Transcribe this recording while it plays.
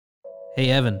Hey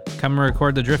Evan, come and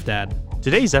record the Drift ad.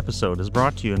 Today's episode is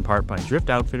brought to you in part by Drift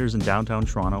Outfitters in downtown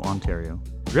Toronto, Ontario.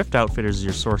 Drift Outfitters is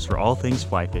your source for all things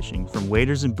fly fishing. From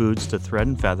waders and boots to thread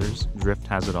and feathers, Drift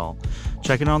has it all.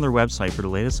 Check in on their website for the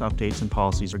latest updates and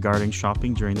policies regarding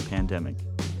shopping during the pandemic.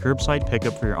 Curbside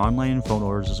pickup for your online and phone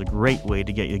orders is a great way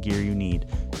to get the gear you need.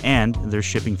 And they're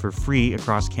shipping for free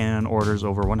across Canada on orders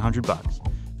over $100.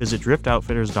 Visit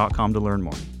driftoutfitters.com to learn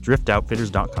more.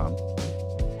 driftoutfitters.com.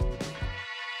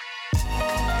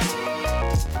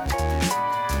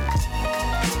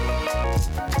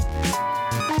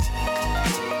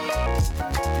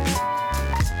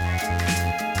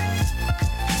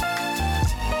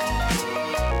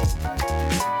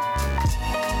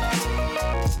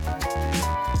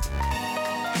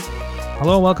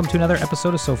 Hello and welcome to another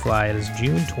episode of SoFly. It is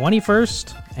June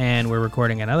 21st, and we're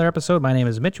recording another episode. My name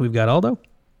is Mitch. We've got Aldo.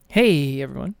 Hey,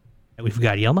 everyone. And we've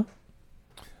got Yelma.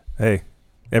 Hey,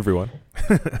 everyone.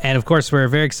 And of course, we're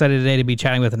very excited today to be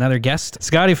chatting with another guest.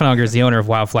 Scotty Fonager is the owner of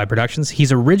Wildfly Productions.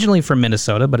 He's originally from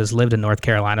Minnesota, but has lived in North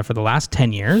Carolina for the last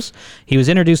 10 years. He was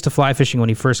introduced to fly fishing when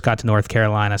he first got to North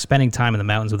Carolina, spending time in the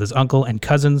mountains with his uncle and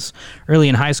cousins. Early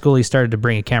in high school, he started to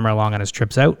bring a camera along on his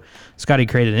trips out. Scotty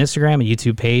created an Instagram and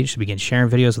YouTube page to begin sharing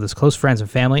videos with his close friends and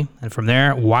family, and from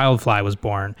there, Wildfly was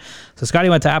born. So Scotty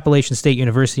went to Appalachian State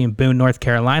University in Boone, North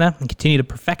Carolina, and continued to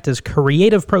perfect his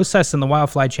creative process in the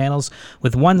Wildfly channels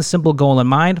with one simple goal in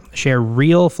mind: share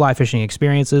real fly fishing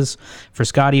experiences. For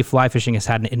Scotty, fly fishing has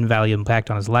had an invaluable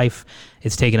impact on his life.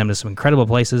 It's taken him to some incredible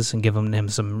places and given him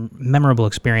some memorable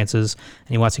experiences, and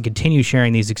he wants to continue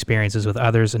sharing these experiences with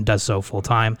others and does so full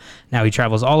time. Now he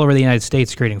travels all over the United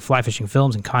States creating fly fishing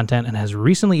films and content, and has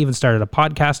recently even started a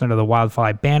podcast under the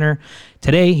Wildfly banner.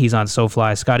 Today, he's on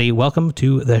SoFly. Scotty, welcome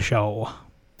to the show.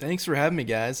 Thanks for having me,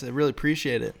 guys. I really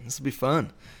appreciate it. This will be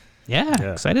fun. Yeah.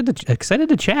 Excited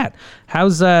to chat.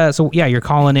 How's you're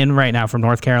calling in right now from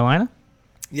North Carolina?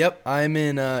 Yep, I'm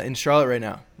in Charlotte right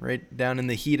now, right down in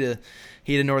the heat of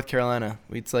North Carolina.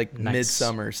 It's like Nice.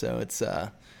 midsummer, so it's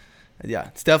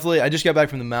it's definitely. I just got back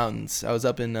from the mountains. I was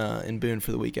up in Boone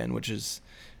for the weekend, which is,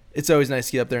 it's always nice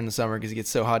to get up there in the summer because it gets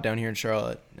so hot down here in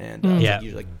Charlotte, and it's like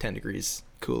usually like 10 degrees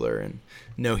cooler and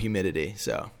no humidity.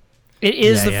 So it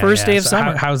is the first day of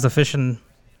summer. How's the fishing?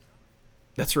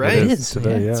 that's right. It is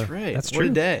today, That's right. That's What true.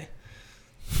 a day.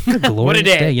 What a glorious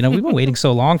day. day. You know, we've been waiting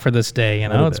so long for this day. You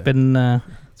know, What a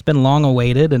it's been long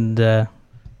awaited, and now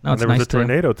And it's there nice was a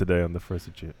tornado today on the 1st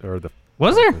of June.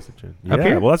 Was there? 1st of June. Up Yeah,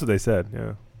 here? well, that's what they said.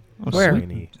 Yeah. Oh, Where? sweet.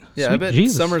 Rainy. Yeah, I Sweet bet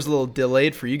Jesus. summer's a little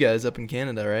delayed for you guys up in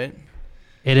Canada, right?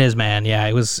 It is, man. Yeah,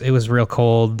 it was real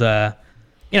cold. It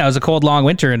was a cold, long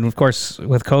winter, and of course,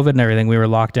 with COVID and everything, we were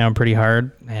locked down pretty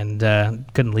hard and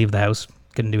couldn't leave the house,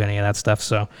 couldn't do any of that stuff.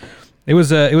 So it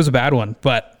was a bad one,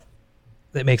 but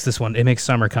it makes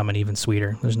summer coming even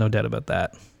sweeter. There's no doubt about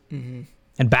that. Mm-hmm.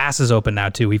 And bass is open now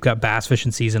too. We've got bass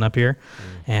fishing season up here,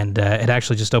 and it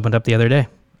actually just opened up the other day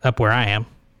up where I am,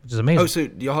 which is amazing. Oh, so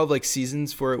do y'all have like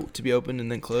seasons for it to be open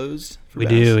and then closed? We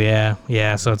do,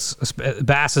 yeah. So it's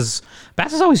bass is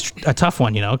always a tough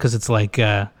one, because it's like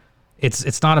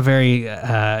it's not a very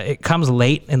it comes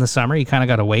late in the summer. You kind of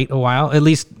got to wait a while. At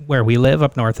least where we live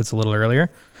up north, it's a little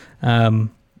earlier.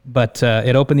 But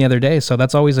it opened the other day, so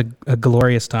that's always a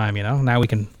glorious time. Now we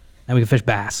can fish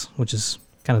bass, which is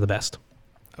kind of the best.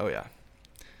 Oh yeah.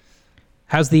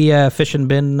 How's the fishing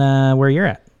been where you're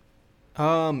at?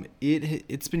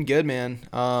 It's been good, man.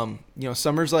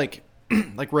 Summer's like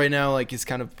like right now, like it's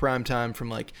kind of prime time from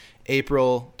like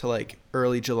April to like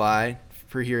early July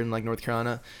for here in like North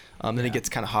Carolina. Then it gets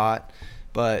kind of hot,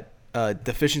 but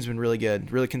the fishing's been really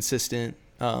good, really consistent.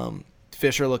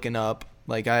 Fish are looking up.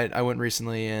 Like I went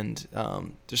recently and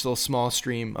just a little small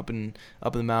stream up in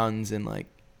the mountains, and like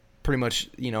pretty much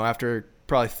after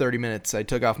probably 30 minutes I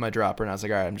took off my dropper and I was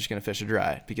like, all right, I'm just gonna fish a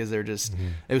dry because they're just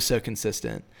it was so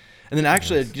consistent. And then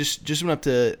actually I just went up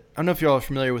to, I don't know if you're all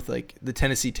familiar with like the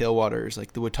Tennessee tailwaters,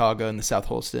 like the Watauga and the South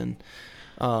Holston.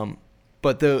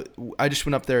 But I just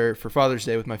went up there for Father's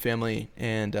Day with my family,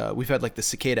 and we've had like the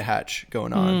cicada hatch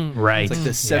going on. Right. It's like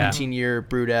the 17-year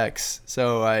Brood X.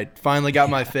 So I finally got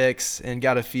my fix and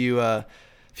got a few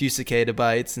cicada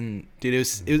bites, and dude,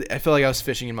 I felt like I was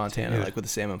fishing in Montana, like with a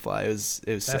salmon fly. It was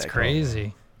That's sick.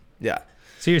 crazy. Yeah.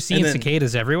 So you're seeing then-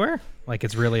 cicadas everywhere? Like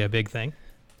it's really a big thing?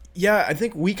 Yeah, I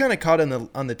think we kind of caught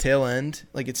on the tail end.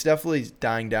 Like it's definitely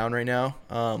dying down right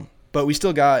now. But we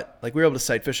still got, like, we were able to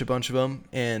sight fish a bunch of them,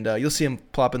 and you'll see them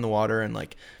plop in the water, and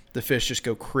like the fish just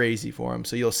go crazy for them.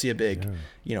 So you'll see a big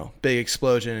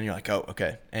explosion, and you're like, oh,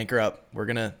 okay, anchor up. We're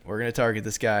gonna target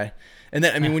this guy. And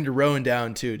then, I mean, when you're rowing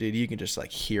down too, dude, you can just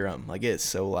like hear them. Like it's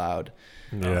so loud.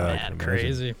 Yeah, Man,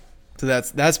 crazy. So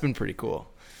that's been pretty cool.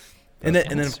 And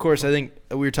then of course, I think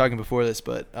we were talking before this,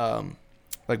 but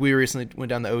like we recently went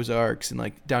down the Ozarks and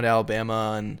like down to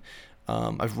Alabama, and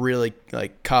I've really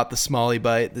like caught the smallie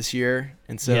bite this year,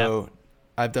 and so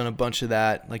I've done a bunch of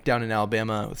that like down in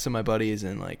Alabama with some of my buddies,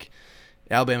 and like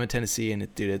Alabama, Tennessee, and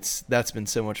that's been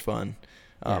so much fun.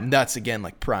 That's again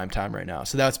like prime time right now,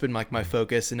 so that's been like my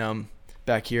focus, and now I'm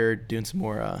back here doing some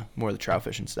more of the trout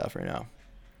fishing stuff right now.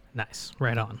 Nice,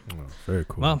 right on. Oh, very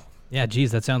cool. Well, yeah,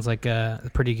 geez, that sounds like a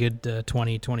pretty good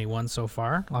 2021 so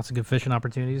far. Lots of good fishing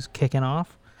opportunities kicking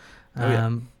off.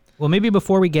 Well, maybe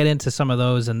before we get into some of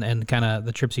those and kind of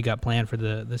the trips you got planned for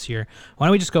this year, why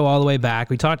don't we just go all the way back?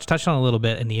 We touched on a little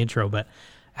bit in the intro, but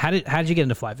how did you get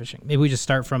into fly fishing? Maybe we just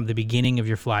start from the beginning of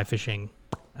your fly fishing,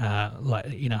 how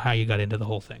you got into the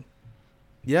whole thing.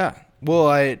 Yeah. Well,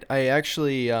 I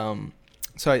actually,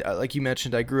 so I like you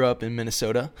mentioned, I grew up in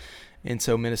Minnesota. And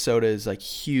so Minnesota is like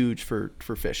huge for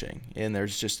fishing, and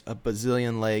there's just a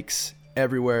bazillion lakes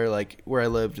everywhere. Like where I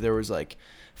lived, there was like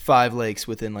 5 lakes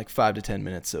within like 5 to 10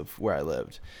 minutes of where I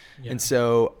lived. Yeah. And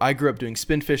so I grew up doing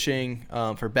spin fishing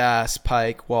for bass,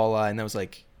 pike, walleye, and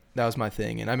that was my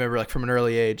thing. And I remember like from an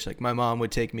early age, like my mom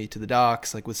would take me to the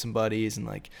docks like with some buddies, and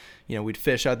like, you know, we'd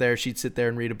fish out there. She'd sit there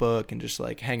and read a book and just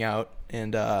like hang out.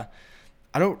 And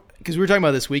because we were talking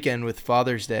about this weekend with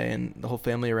Father's Day and the whole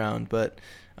family around, but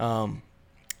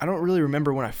I don't really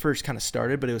remember when I first kind of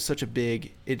started, but it was such a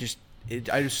big,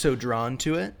 I was so drawn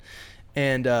to it.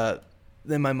 And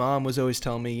then my mom was always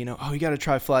telling me, you know, oh, you got to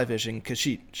try fly fishing, because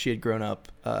she had grown up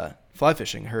fly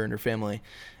fishing, her and her family.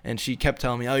 And she kept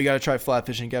telling me, oh, you got to try fly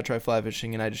fishing,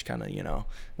 And I just kind of, you know,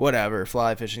 whatever,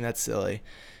 fly fishing, that's silly.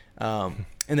 And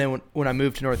then when I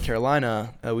moved to North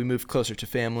Carolina, we moved closer to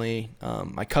family.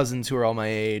 My cousins, who are all my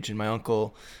age, and my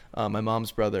uncle, my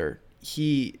mom's brother,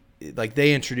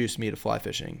 they introduced me to fly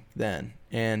fishing then.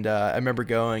 And I remember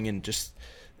going and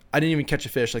I didn't even catch a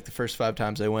fish like the first 5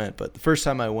 times I went. But the first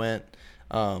time I went,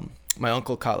 my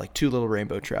uncle caught like 2 little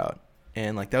rainbow trout.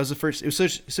 And like that was the first, it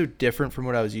was so different from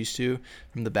what I was used to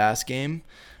from the bass game.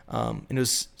 And it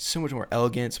was so much more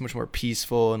elegant, so much more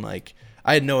peaceful. And like,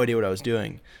 I had no idea what I was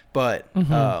doing, but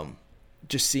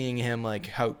just seeing him, like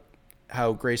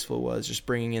how graceful it was, just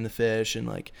bringing in the fish and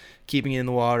like keeping it in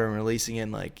the water and releasing it,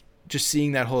 and like just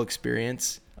seeing that whole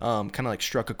experience kind of like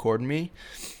struck a chord in me.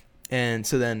 And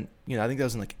so then, you know, I think that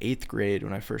was in like 8th grade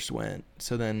when I first went.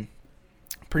 So then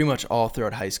pretty much all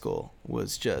throughout high school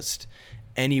was just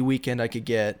any weekend I could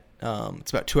get.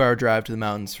 It's about a 2-hour drive to the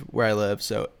mountains where I live.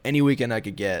 So any weekend I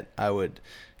could get, I would,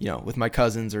 you know, with my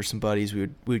cousins or some buddies, we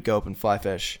would go up and fly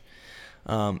fish.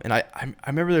 And I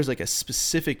remember there's like a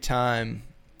specific time,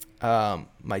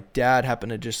 my dad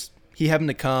happened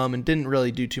to come and didn't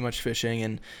really do too much fishing,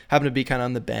 and happened to be kind of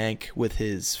on the bank with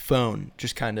his phone,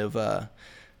 just kind of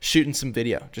shooting some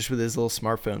video, just with his little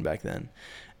smartphone back then.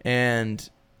 And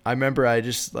I remember I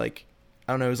just like,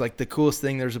 I don't know, it was like the coolest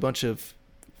thing. There was a bunch of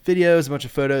videos, a bunch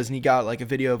of photos, and he got like a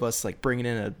video of us like bringing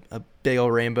in a big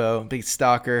old rainbow, a big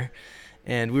stalker,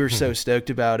 and we were so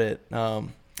stoked about it.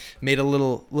 Made a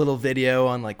little video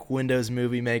on like Windows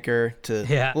Movie Maker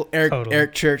to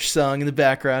Eric Church song in the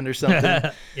background or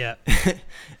something. Yeah.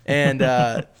 And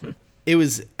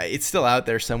it's still out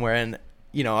there somewhere, and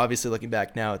you know, obviously looking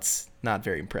back now, it's not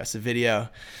very impressive video,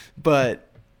 but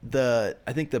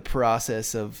I think the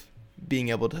process of being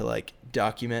able to like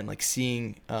document, like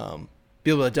seeing, be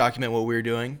able to document what we were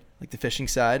doing, like the fishing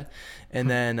side, and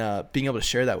then being able to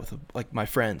share that with like my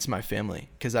friends, my family,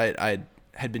 because I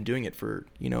had been doing it for,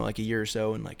 you know, like a year or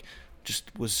so, and like just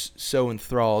was so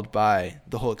enthralled by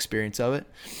the whole experience of it,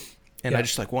 and I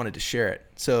just like wanted to share it.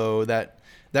 So that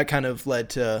kind of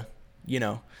led to, you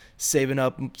know, saving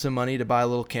up some money to buy a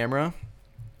little camera,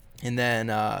 and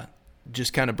then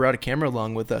just kind of brought a camera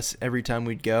along with us every time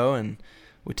we'd go, and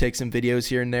would take some videos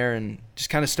here and there, and just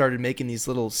kind of started making these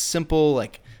little simple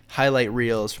like highlight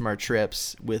reels from our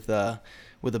trips with a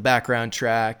background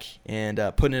track, and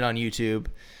putting it on YouTube.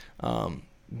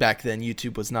 Back then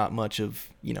YouTube was not much of,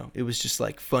 you know, it was just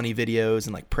like funny videos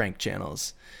and like prank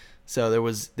channels. So there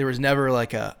was never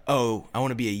like I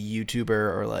want to be a YouTuber,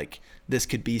 or like this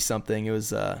could be something. It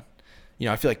was, you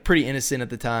know, I feel like pretty innocent at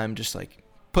the time, just like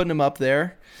putting them up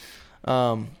there.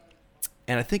 And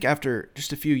I think after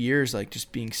just a few years, like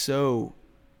just being so,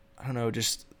 I don't know,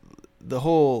 just the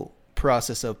whole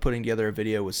process of putting together a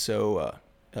video was so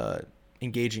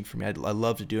engaging for me. I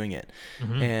loved doing it.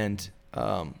 Mm-hmm. And,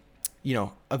 you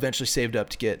know, eventually saved up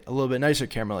to get a little bit nicer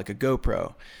camera, like a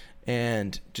GoPro,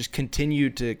 and just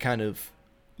continued to kind of,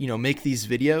 you know, make these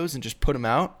videos and just put them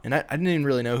out. And I didn't even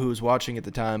really know who was watching at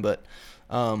the time, but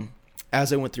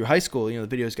as I went through high school, you know,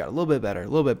 the videos got a little bit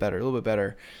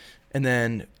better, and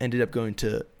then ended up going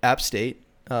to App State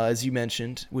as you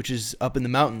mentioned, which is up in the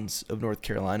mountains of North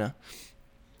Carolina.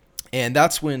 And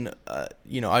that's when, I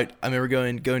remember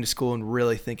going to school and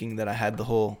really thinking that I had the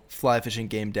whole fly fishing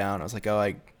game down. I was like,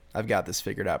 I've got this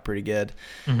figured out pretty good.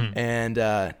 Mm-hmm.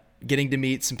 And getting to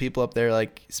meet some people up there,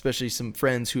 like especially some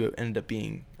friends who ended up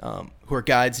being, who are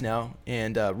guides now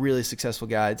and really successful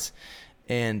guides,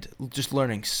 and just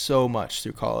learning so much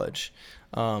through college.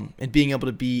 And being able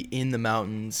to be in the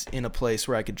mountains in a place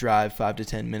where I could drive 5 to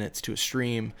 10 minutes to a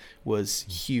stream was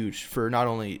huge for not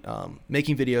only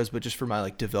making videos, but just for my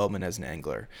like development as an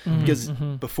angler. Because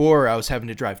before I was having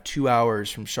to drive 2 hours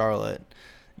from Charlotte,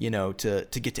 to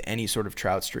get to any sort of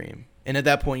trout stream. And at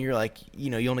that point you're like,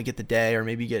 you only get the day, or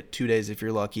maybe you get 2 days if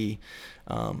you're lucky.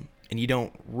 And you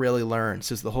don't really learn.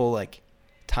 So it's the whole like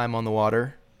time on the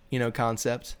water,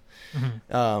 concept.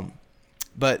 Mm-hmm.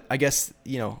 But I guess,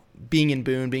 being in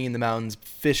Boone, being in the mountains,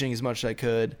 fishing as much as I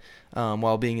could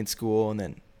while being in school, and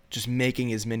then just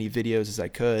making as many videos as I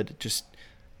could, just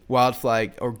Wildfly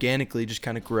organically just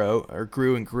kind of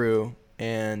grew and grew.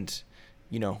 And,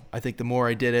 I think the more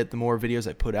I did it, the more videos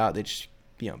I put out, they just,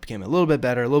 became a little bit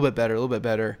better.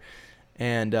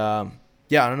 And, I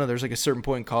don't know, there's like a certain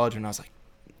point in college when I was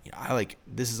like,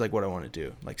 this is like what I want to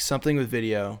do. Like something with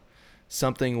video,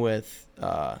 something with,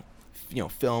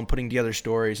 film, putting together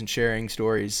stories and sharing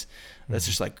stories. That's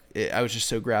just like, I was just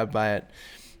so grabbed by it.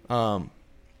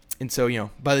 And so,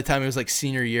 by the time it was like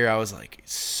senior year, I was like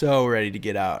so ready to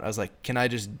get out. I was like, can I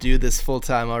just do this full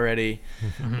time already?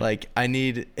 Like and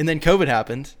then COVID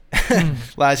happened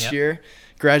last year,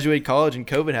 graduated college and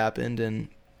COVID happened. And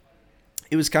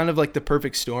it was kind of like the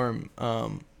perfect storm.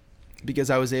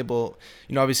 Because I was able,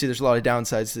 obviously there's a lot of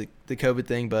downsides to the COVID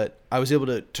thing, but I was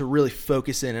able to really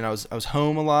focus in, and I was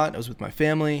home a lot. I was with my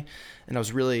family, and I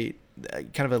was really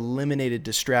kind of eliminated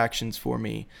distractions for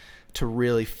me to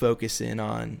really focus in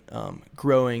on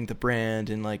growing the brand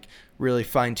and like really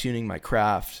fine tuning my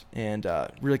craft, and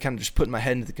really kind of just putting my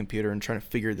head into the computer and trying to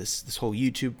figure this whole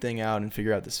YouTube thing out and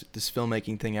figure out this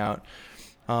filmmaking thing out.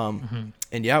 And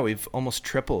we've almost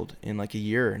tripled in like a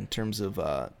year in terms of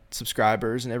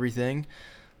subscribers and everything.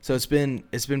 So it's been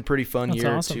pretty fun. That's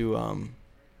year awesome.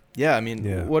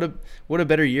 What a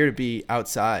better year to be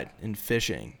outside and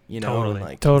fishing,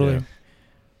 Totally.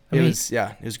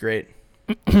 It was great.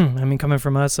 I mean, coming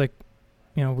from us, like,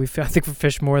 I think we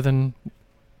fished more than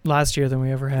last year than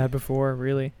we ever had before,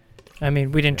 really. I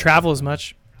mean, we didn't travel as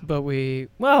much, but I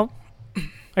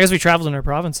guess we traveled in our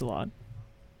province a lot.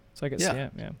 So I guess, yeah.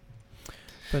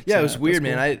 But, it was weird,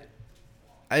 cool. Man.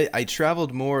 I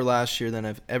traveled more last year than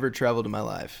I've ever traveled in my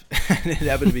life. It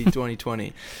happened to be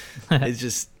 2020. It's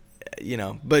just,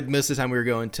 but most of the time we were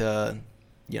going to,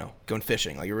 going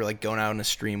fishing. Like we were like going out in a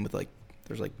stream with like,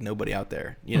 there's like nobody out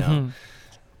there,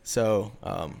 So,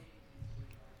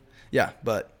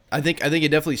 but I think it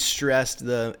definitely stressed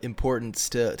the importance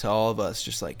to all of us,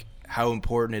 just like how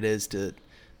important it is to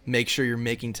make sure you're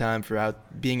making time for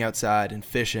being outside and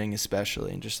fishing,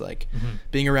 especially, and just like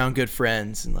being around good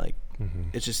friends, and like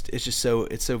it's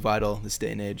so vital this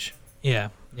day and age. Yeah,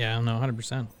 no,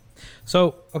 100%.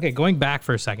 So, okay, going back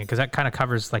for a second, because that kind of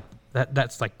covers like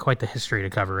that's like quite the history to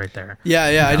cover right there.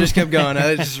 Yeah, I just kept going.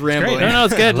 I was just rambling. No,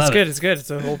 it's good. It's good. It's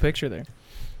a whole picture there.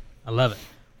 I love it.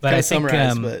 But I think,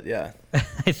 but yeah,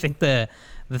 I think the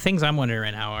things I'm wondering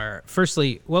right now are,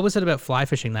 firstly, what was it about fly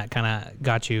fishing that kind of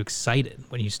got you excited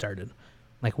when you started?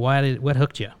 Like, what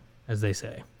hooked you, as they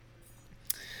say?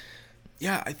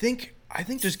 Yeah, I think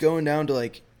just going down to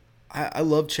like, I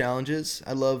love challenges.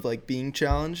 I love like being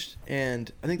challenged,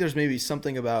 and I think there's maybe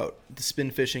something about the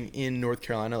spin fishing in North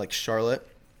Carolina, like Charlotte.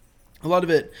 A lot of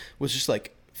it was just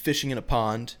like fishing in a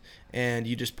pond, and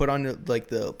you just put on like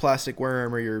the plastic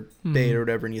worm or your bait or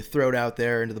whatever, and you throw it out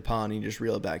there into the pond, and you just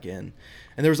reel it back in.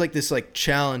 And there was like this like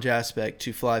challenge aspect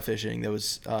to fly fishing that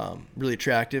was really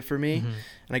attractive for me,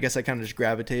 and I guess I kind of just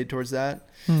gravitated towards that.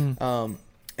 And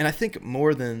I think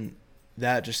more than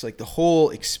that, just like the whole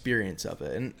experience of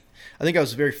it. And I think I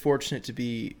was very fortunate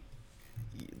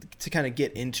to kind of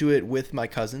get into it with my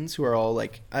cousins, who are all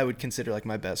like, I would consider like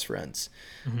my best friends.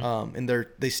 And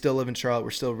they still live in Charlotte.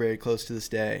 We're still very close to this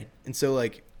day. And so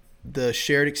like the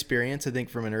shared experience, I think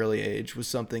from an early age, was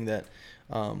something that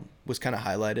was kind of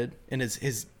highlighted. And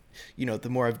the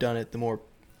more I've done it, the more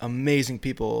amazing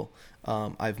people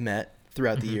I've met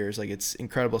throughout the years. Like it's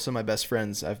incredible. Some of my best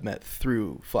friends I've met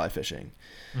through fly fishing.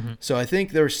 So I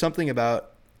think there was something about,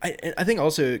 I think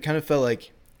also it kind of felt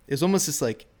like it was almost this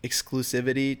like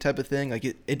exclusivity type of thing. Like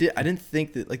I didn't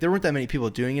think that like there weren't that many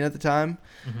people doing it at the time.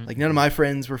 Like none of my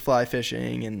friends were fly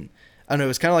fishing, and I don't know, it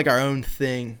was kind of like our own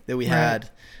thing that we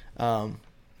had.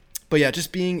 But yeah,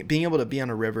 just being able to be on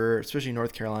a river, especially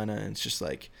North Carolina, and it's just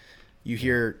like, you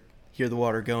hear the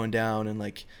water going down, and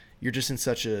like you're just in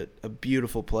such a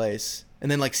beautiful place. And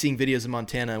then like seeing videos of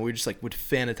Montana, we just like would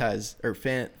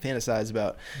fantasize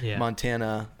about Yeah.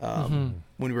 Montana Mm-hmm.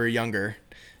 when we were younger.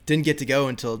 Didn't get to go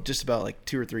until just about like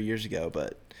 2 or 3 years ago,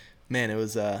 but man, it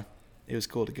was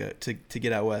cool to go to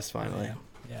get out west finally.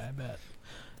 Yeah, I bet.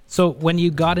 So when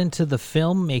you got into the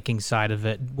filmmaking side of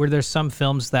it, were there some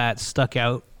films that stuck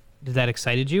out that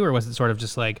excited you, or was it sort of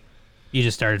just like you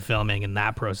just started filming and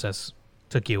that process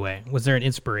took you away? Was there an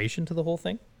inspiration to the whole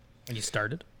thing when you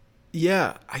started?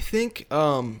 Yeah, I think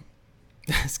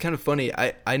it's kind of funny.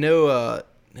 I know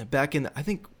back in I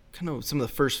think kind of some of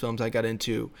the first films I got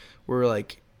into were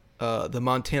like the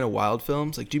Montana Wild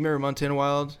films. Like, do you remember Montana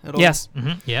Wild at all? Yes.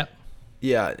 Mm-hmm. Yeah.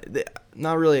 Yeah,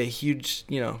 not really a huge,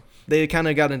 they kind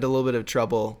of got into a little bit of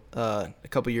trouble a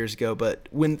couple years ago. But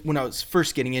when I was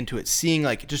first getting into it, seeing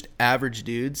like just average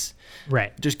dudes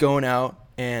Right. just going out,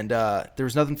 and there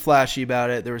was nothing flashy about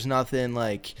it. There was nothing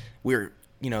like we're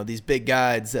these big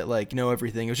guides that like know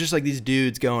everything. It was just like these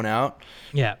dudes going out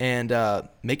Yeah. and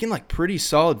making like pretty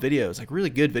solid videos, like really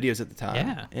good videos at the time.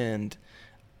 Yeah. And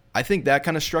I think that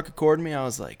kind of struck a chord in me. I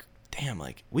was like, damn,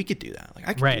 like we could do that. Like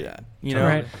I could Right. do that.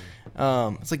 Right.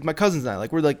 It's like my cousins and I,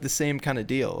 like we're like the same kind of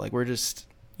deal. Like we're just,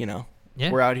 Yeah.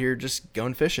 we're out here just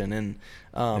going fishing, and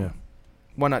Yeah.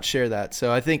 why not share that?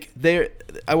 So I think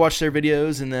I watched their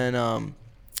videos, and then on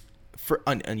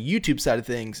YouTube side of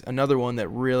things, another one that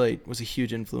really was a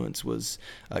huge influence was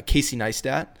Casey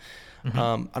Neistat.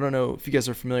 Mm-hmm. I don't know if you guys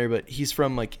are familiar, but he's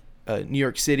from like New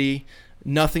York City.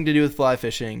 Nothing to do with fly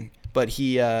fishing, but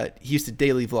he used to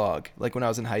daily vlog. Like when I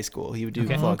was in high school, he would do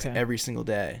Okay. vlogs Okay. every single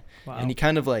day. Wow. And he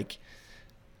kind of like,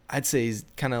 I'd say he's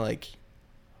kind of like,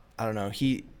 I don't know.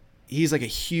 He's like a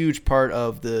huge part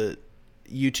of the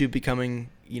YouTube becoming,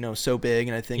 so big.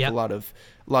 And I think Yep. a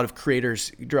lot of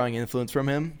creators drawing influence from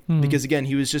him, Mhm. because again,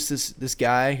 he was just this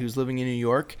guy who's living in New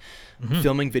York, Mhm.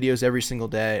 filming videos every single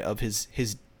day of his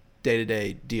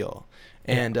day-to-day deal.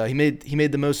 Yeah. And he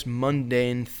made the most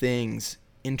mundane things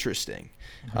interesting.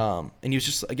 And he was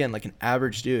just, again, like an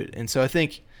average dude. And so I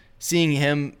think seeing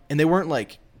him, and they weren't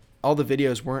like, all the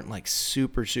videos weren't like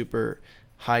super, super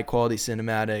high quality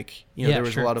cinematic. Yeah, There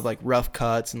was sure. a lot of like rough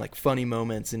cuts and like funny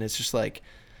moments. And it's just like,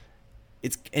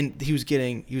 and he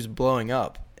was blowing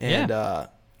up. And,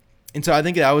 and so I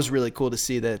think that was really cool to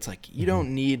see that it's like, you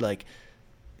don't need like,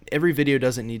 every video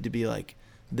doesn't need to be like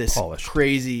this Polished.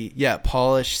 crazy,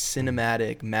 polished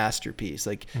cinematic masterpiece.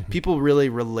 Like people really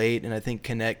relate and I think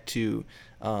connect to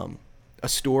a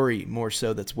story more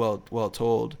so that's well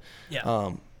told.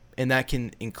 Yeah. And that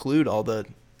can include all the,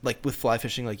 like with fly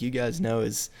fishing, like you guys know,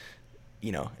 is,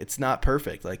 it's not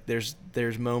perfect. Like there's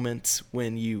moments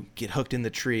when you get hooked in the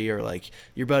tree, or like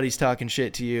your buddy's talking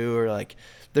shit to you, or like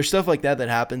there's stuff like that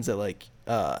happens that like,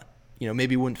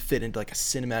 maybe wouldn't fit into like a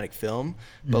cinematic film,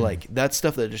 but like that's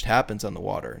stuff that just happens on the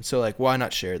water. And so like, why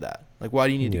not share that? Like, why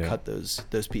do you need to Yeah. cut those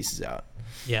pieces out?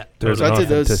 Yeah. There's So an I'd say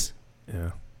those.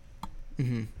 Yeah.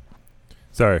 Mhm.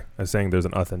 Sorry, I was saying there's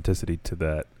an authenticity to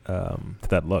that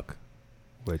look,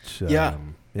 which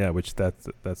which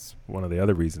that's one of the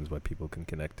other reasons why people can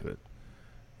connect to it.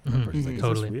 Mhm. Person's like, is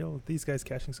Totally. this real? These guys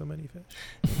catching so many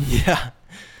fish?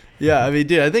 Yeah. I mean,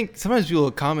 dude, I think sometimes people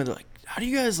will comment like, how do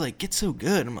you guys like get so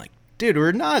good? I'm like, dude,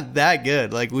 we're not that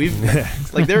good. Like we've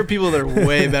like there are people that are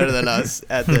way better than us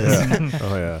at this.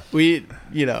 Oh yeah. We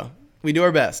do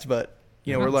our best, but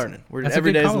we're learning. We're That's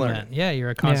every a good day's compliment. learning. Yeah,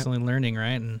 you're constantly learning,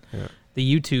 right? And Yeah.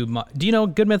 the YouTube. Do you know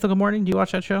Good Mythical Morning? Do you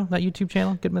watch that show? That YouTube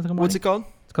channel, Good Mythical Morning. What's it called?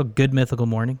 It's called Good Mythical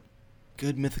Morning.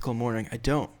 Good Mythical Morning. I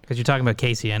don't. Because you're talking about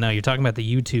Casey, I know you're talking about the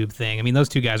YouTube thing. I mean, those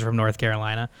two guys are from North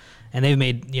Carolina, and they've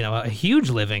made a huge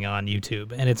living on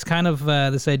YouTube. And it's kind of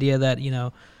this idea that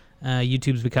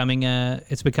YouTube's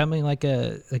becoming like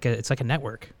a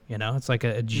network. It's like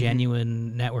a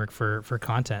genuine network for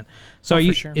content. So Oh,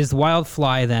 for sure. is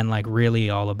Wildfly then like really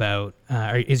all about?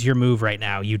 Or is your move right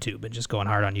now YouTube and just going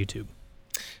hard on YouTube?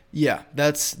 Yeah,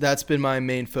 that's been my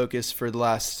main focus for the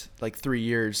last like 3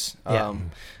 years. Yeah.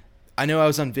 I know I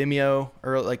was on Vimeo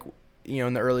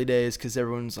in the early days, because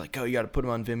everyone's like, oh, you got to put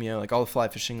them on Vimeo. Like all the fly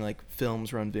fishing like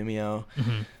films were on Vimeo.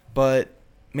 Mm-hmm. But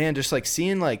man, just like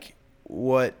seeing like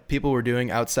what people were doing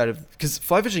outside of, because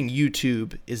fly fishing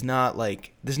YouTube is not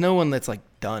like, there's no one that's like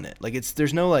done it. Like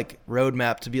there's no like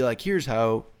roadmap to be like, here's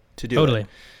how to do Totally. it.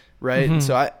 Right. Mhm. And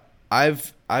so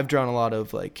I've drawn a lot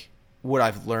of like what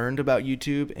I've learned about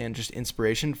YouTube and just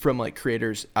inspiration from like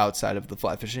creators outside of the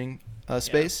fly fishing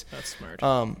space. Yeah, that's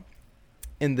smart.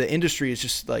 And the industry is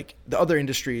just like the other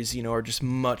industries, are just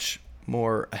much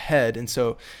more ahead. And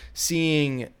so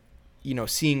seeing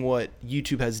what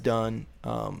YouTube has done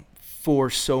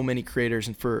for so many creators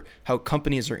and for how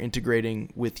companies are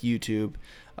integrating with YouTube.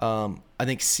 I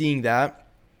think seeing that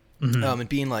and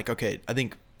being like, okay, I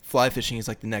think fly fishing is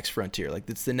like the next frontier. Like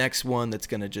it's the next one that's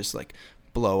going to just like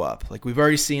blow up. Like we've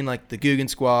already seen like the Guggen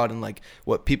Squad and like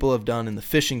what people have done in the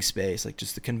fishing space, like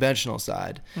just the conventional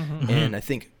side. And I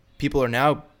think people are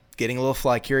now getting a little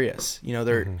fly curious. You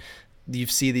know, you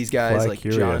see these guys Fly like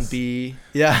curious. John B.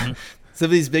 Yeah. Some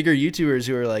of these bigger YouTubers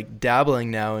who are like dabbling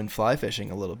now in fly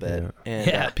fishing a little bit,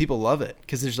 and people love it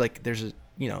because there's a,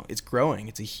 you know, it's growing.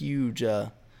 It's a huge,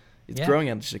 it's growing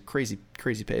at just a crazy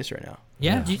pace right now.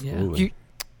 Yeah. Do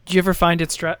you ever find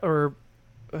it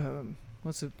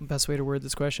what's the best way to word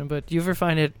this question? But do you ever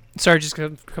find it? Sorry, just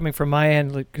coming from my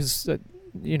end, like because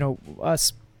you know,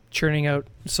 us churning out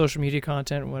social media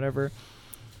content and whatever. Do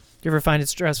you ever find it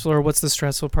stressful, or what's the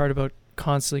stressful part about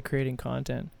constantly creating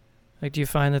content? Like, do you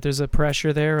find that there's a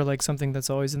pressure there, or like something that's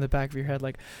always in the back of your head,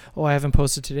 like, oh, I haven't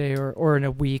posted today, or in a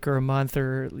week or a month,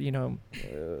 or, you know,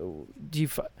 do you?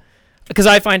 Because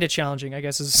I find it challenging, I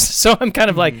guess. So I'm kind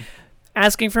of like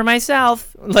asking for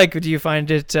myself. Like, do you find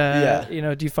it? You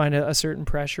know, do you find a certain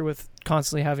pressure with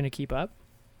constantly having to keep up?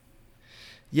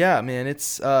 Yeah, man,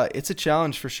 it's a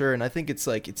challenge for sure, and I think it's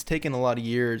taken a lot of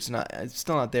years. It's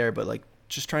still not there, but like,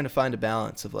 just trying to find a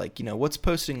balance of like, you know, what's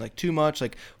posting like too much,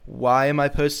 like why am I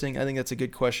posting? I think that's a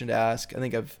good question to ask. I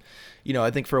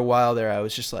think for a while there I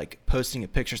was just like posting a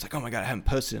picture. It's like, oh my God, I haven't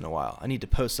posted in a while, I need to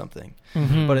post something.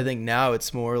 But I think now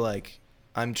it's more like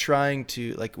I'm trying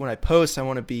to, like, when I post, I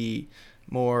want to be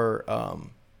more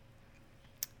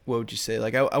what would you say,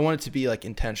 like I want it to be like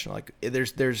intentional, like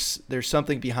there's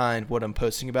something behind what I'm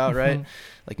posting about, right?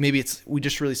 Like maybe we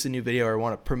just released a new video, or I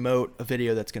want to promote a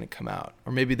video that's going to come out,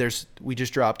 or maybe we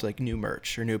just dropped like new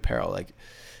merch or new apparel, like,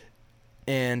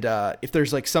 and if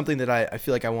there's like something that I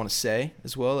feel like I want to say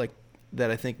as well, like that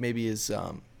I think maybe is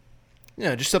you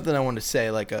know, just something I want to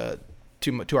say, like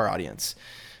to our audience,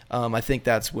 I think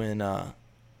that's when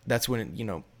it, you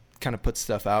know, kind of puts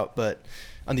stuff out. But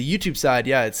on the YouTube side,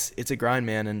 yeah, it's a grind,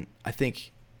 man. And I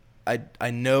think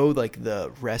I know like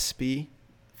the recipe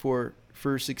for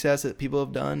success that people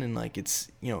have done, and like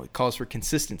it's, you know, it calls for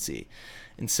consistency.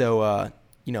 And so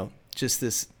you know, just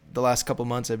the last couple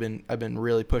months I've been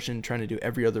really pushing, trying to do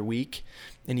every other week,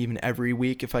 and even every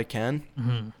week if I can.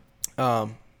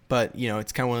 But you know,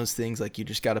 it's kind of one of those things, like you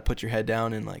just got to put your head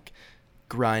down and like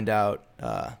grind out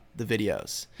the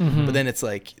videos. But then it's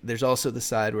like there's also the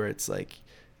side where it's like,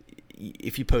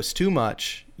 if you post too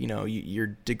much, you know,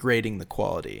 you're degrading the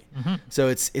quality. So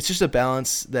it's just a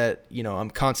balance that, you know,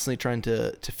 I'm constantly trying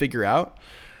to figure out.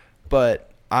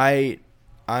 But I'm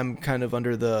kind of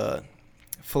under the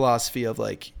philosophy of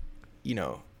like, you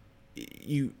know,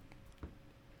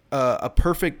 a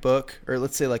perfect book, or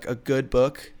let's say like a good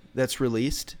book that's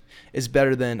released, is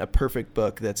better than a perfect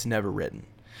book that's never written.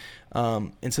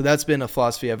 And so that's been a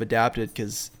philosophy I've adapted,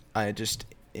 because I just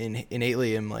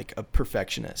innately am like a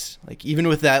perfectionist. Like even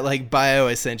with that like bio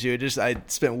I sent you, I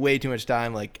spent way too much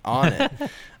time like on it.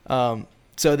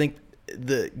 So I think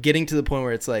getting to the point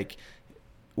where it's like,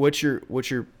 what's your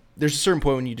there's a certain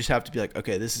point when you just have to be like,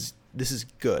 okay, this is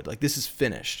good, like this is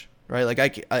finished, right? Like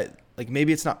I like,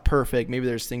 maybe it's not perfect, maybe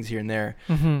there's things here and there,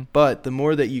 but the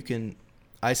more that you can,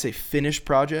 I say, finish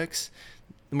projects,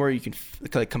 the more you can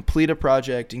like complete a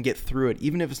project and get through it,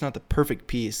 even if it's not the perfect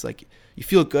piece, like you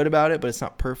feel good about it, but it's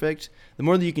not perfect. The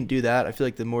more that you can do that, I feel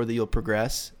like the more that you'll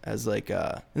progress as like,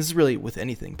 this is really with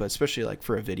anything, but especially like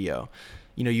for a video,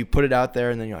 you know, you put it out there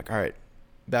and then you're like, all right,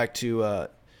 back to,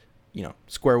 you know,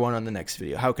 square one on the next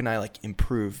video. How can I like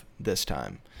improve this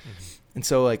time? And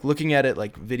so like looking at it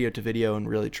like video to video and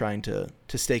really trying to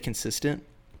stay consistent.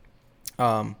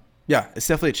 Yeah, it's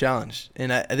definitely a challenge.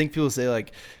 And I think people say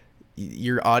like,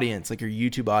 your audience, like your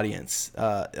YouTube audience,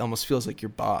 it almost feels like your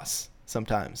boss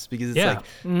sometimes, because it's like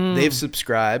they've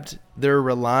subscribed, they're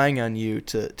relying on you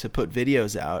to put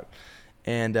videos out,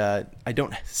 and I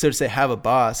don't, so to say, have a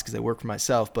boss because I work for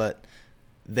myself, but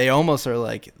they almost are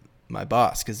like my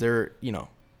boss, because they're, you know,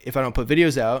 if I don't put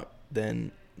videos out,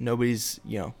 then nobody's,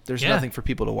 you know, there's nothing for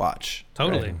people to watch.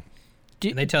 Totally. Right.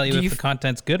 And they tell you if the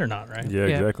content's good or not, right? Yeah,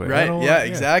 exactly. Right. Yeah,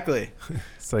 exactly.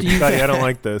 It's like, I don't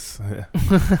like this.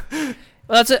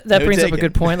 Well, that brings up a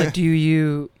good point. Like, do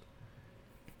you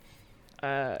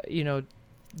know,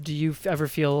 do you ever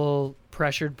feel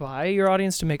pressured by your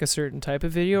audience to make a certain type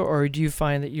of video, or do you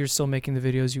find that you're still making the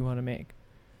videos you want to make?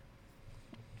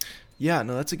 Yeah,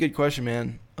 no, that's a good question,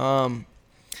 man.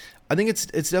 I think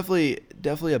it's definitely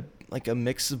a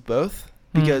mix of both.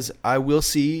 Because I will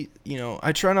see, you know,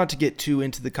 I try not to get too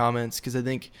into the comments, because I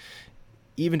think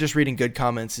even just reading good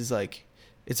comments is like,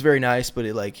 it's very nice, but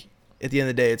it like, at the end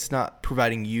of the day, it's not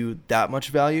providing you that much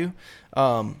value,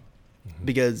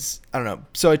 because I don't know.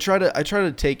 So I try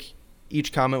to take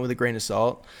each comment with a grain of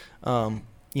salt.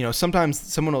 Sometimes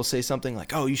someone will say something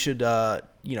like, "Oh, you should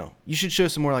show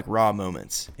some more like raw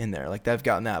moments in there." Like I've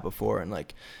gotten that before, and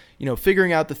like,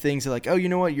 figuring out the things that like, oh, you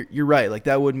know what, you're right. Like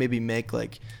that would maybe make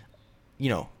like,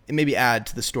 it maybe add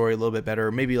to the story a little bit better,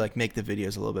 or maybe like make the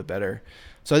videos a little bit better.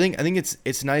 So I think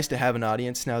it's nice to have an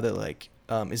audience now that like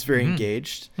is very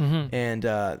engaged, and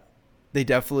they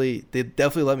definitely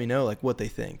let me know like what they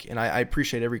think, and I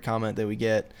appreciate every comment that we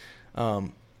get.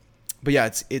 But yeah,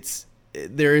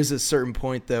 there is a certain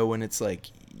point though when it's like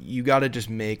you got to just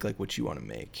make like what you want to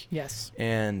make. Yes.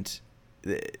 And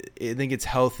I think it's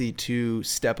healthy to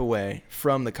step away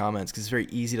from the comments, because it's very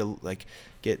easy to like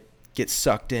get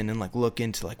sucked in and like look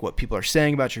into like what people are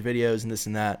saying about your videos and this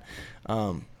and that.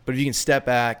 But if you can step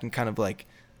back and kind of like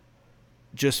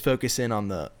just focus in on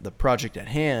the project at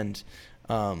hand,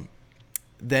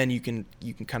 then you can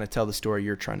kind of tell the story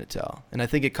you're trying to tell. And I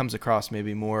think it comes across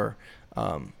maybe more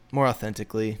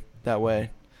authentically that way.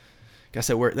 Guess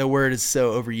that word is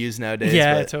so overused nowadays.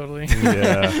 Yeah, totally.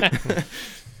 Yeah.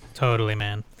 Totally,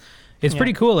 man. It's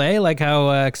pretty cool, eh? Like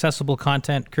how accessible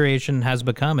content creation has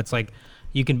become. It's like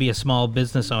you can be a small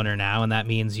business owner now, and that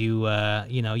means you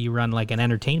run like an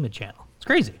entertainment channel. It's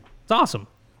crazy. It's awesome,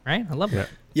 right? I love it.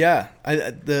 Yeah,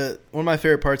 one of my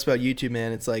favorite parts about YouTube,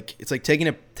 man, it's like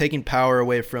taking power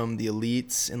away from the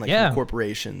elites and like from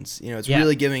corporations. It's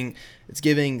really giving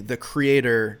the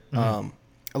creator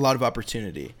a lot of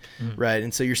opportunity, right?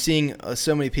 And so you're seeing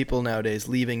so many people nowadays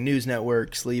leaving news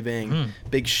networks, leaving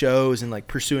big shows, and like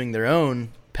pursuing their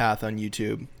own path on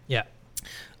YouTube. Yeah.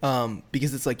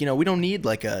 Because it's like, we don't need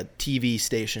like a TV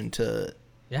station to,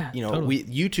 totally.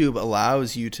 YouTube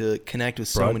allows you to connect with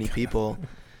so many people.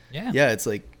 Yeah. It's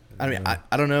like, I mean,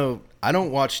 I don't know. I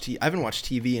haven't watched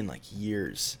TV in like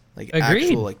years. Like Agreed.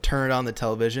 Actual, like turn it on the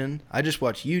television. I just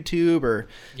watch YouTube or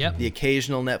the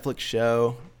occasional Netflix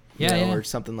show. Or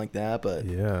something like that. But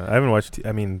yeah, I haven't watched.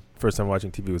 First time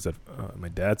watching TV was at my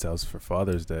dad's house for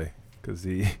Father's Day, because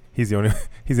he's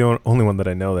the only one that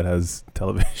I know that has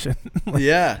television.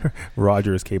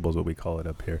 Rogers cable is what we call it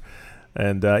up here.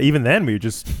 And even then, we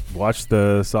just watched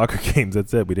the soccer games.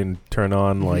 That's it. We didn't turn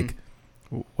on like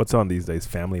what's on these days.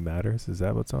 Family Matters, is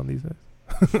that what's on these days?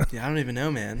 Yeah, I don't even know,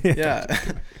 man. Yeah.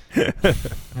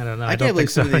 I don't know. I can't believe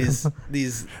some of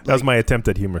these that was my attempt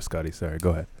at humor, Scotty. Sorry,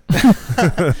 go ahead.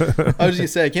 I was just gonna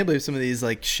say, I can't believe some of these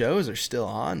like shows are still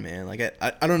on, man. Like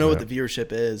I don't know what the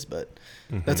viewership is, but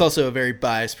that's also a very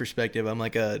biased perspective. I'm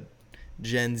like a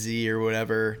Gen Z or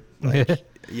whatever, like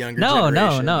younger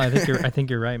generation. No. I think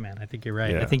you're right, man. I think you're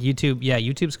right. Yeah. I think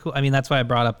YouTube's cool. I mean, that's why I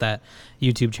brought up that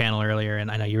YouTube channel earlier,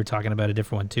 and I know you were talking about a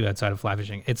different one too outside of fly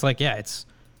fishing. It's like, it's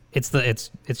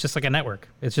just like a network.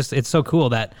 It's so cool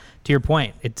that, to your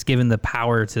point, it's given the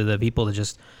power to the people to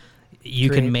just, you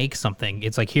Great. can make something.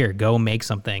 It's like, here, go make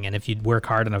something. And if you work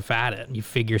hard enough at it and you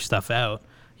figure stuff out,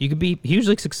 you could be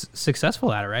hugely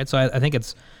successful at it, right? So I think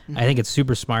it's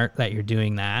super smart that you're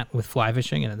doing that with fly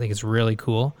fishing, and I think it's really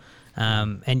cool.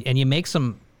 And you make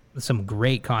some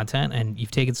great content, and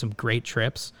you've taken some great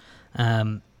trips.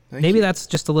 Maybe that's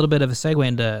just a little bit of a segue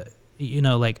into,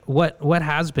 like what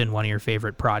has been one of your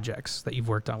favorite projects that you've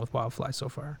worked on with Wildfly so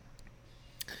far?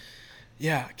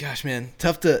 Yeah, gosh, man,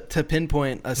 tough to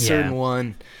pinpoint a certain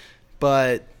one,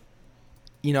 but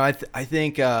I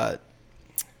think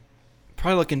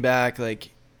probably looking back,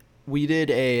 like we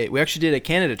actually did a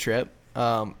Canada trip.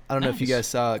 I don't know if you guys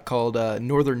saw it, called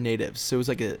Northern Natives. So it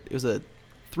was a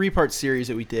 3-part series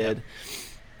that we did,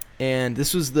 and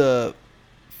this was the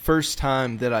first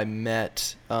time that I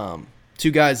met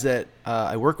 2 guys that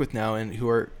I work with now and who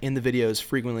are in the videos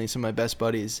frequently, some of my best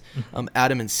buddies,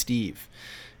 Adam and Steve.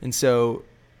 And so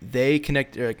they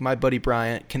connected, like my buddy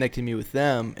Bryant connected me with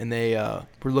them, and they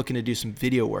were looking to do some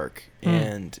video work.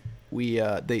 And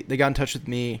they got in touch with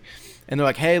me, and they're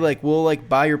like, hey, like we'll like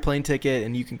buy your plane ticket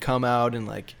and you can come out and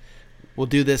like we'll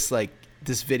do this like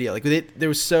this video. Like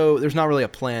there's not really a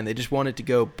plan. They just wanted to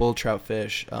go bull trout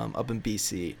fish up in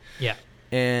BC. Yeah.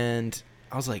 And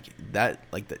I was like, that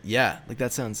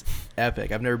sounds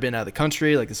epic. I've never been out of the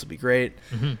country. Like, this will be great.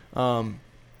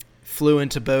 Flew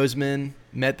into Bozeman,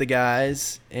 met the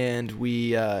guys, and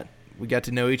we got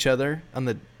to know each other on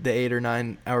the 8 or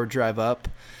 9 hour drive up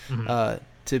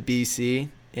to BC.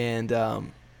 And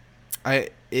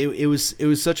it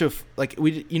was such a like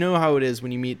you know how it is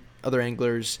when you meet other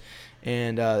anglers,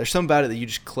 and there's something about it that you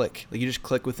just click. Like, you just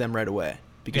click with them right away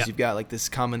because you've got like this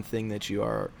common thing that you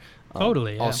are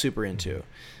all super into.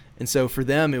 And so for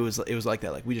them, it was like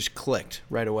that. Like, we just clicked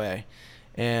right away.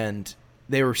 And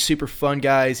they were super fun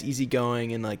guys,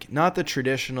 easygoing, and like not the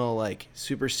traditional like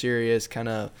super serious kind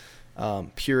of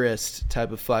purist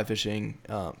type of fly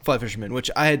fisherman, which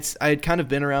I had kind of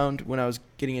been around when I was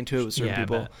getting into it with certain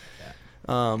people.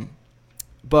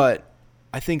 But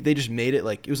I think they just made it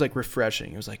like, it was like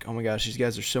refreshing. It was like, oh my gosh, these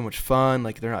guys are so much fun.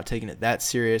 Like they're not taking it that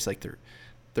serious. Like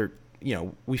they're, you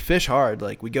know, we fish hard.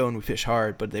 Like we go and we fish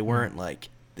hard, but they weren't like,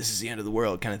 this is the end of the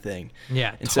world kind of thing.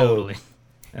 Yeah, and totally.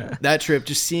 So that trip,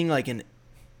 just seeing like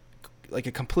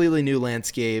a completely new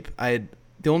landscape. The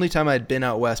only time I had been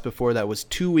out west before that was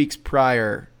 2 weeks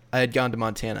prior. I had gone to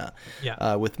Montana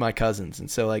with my cousins.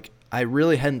 And so like, I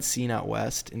really hadn't seen out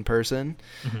west in person.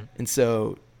 Mm-hmm. And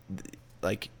so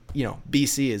like, you know,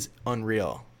 BC is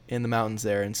unreal in the mountains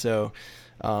there. And so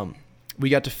we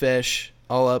got to fish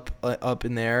all up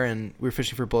in there, and we were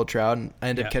fishing for bull trout, and I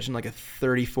ended up catching like a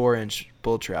 34-inch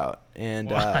bull trout.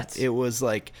 And it was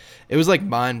like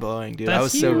mind blowing, dude. That's I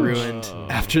was huge. So ruined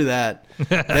after that.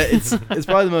 It's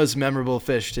probably the most memorable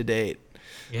fish to date.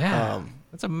 Yeah.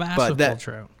 That's a massive bull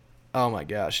trout. Oh my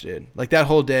gosh, dude. Like that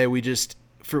whole day, we just,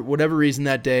 for whatever reason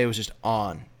that day, it was just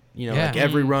on. You know, like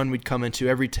every run we'd come into,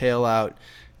 every tail out,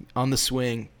 on the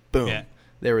swing, boom,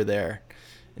 they were there.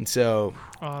 And so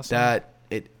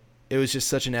it was just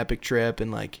such an epic trip,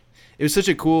 and like it was such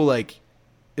a cool, like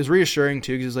it was reassuring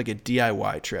too, because it was like a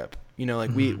DIY trip, you know,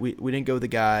 like we didn't go with a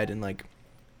guide, and like,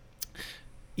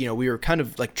 you know, we were kind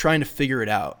of like trying to figure it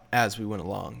out as we went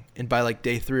along, and by like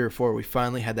day 3 or 4 we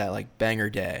finally had that like banger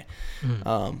day.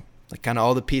 Like kind of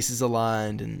all the pieces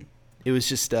aligned, and it was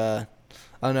just I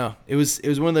don't know. It was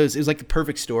one of those. It was like the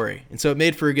perfect story, and so it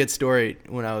made for a good story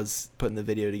when I was putting the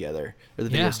video together, or the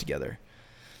videos together.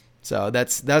 So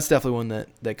that's definitely one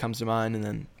that comes to mind. And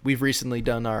then we've recently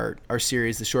done our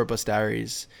series, the Short Bus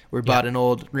Diaries. We bought an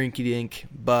old rinky-dink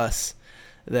bus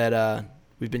that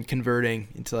we've been converting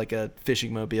into like a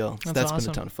fishing mobile. So that's awesome.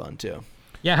 Been a ton of fun too.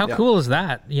 Yeah, how cool is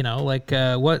that? You know, like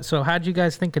what? So how'd you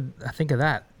guys think of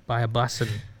that? Buy a bus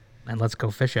and let's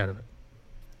go fish out of it.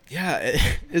 Yeah,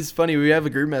 it's funny. We have a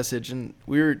group message, and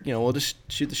we were, you know, we'll just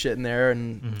shoot the shit in there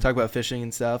and talk about fishing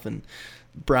and stuff. And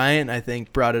Brian, I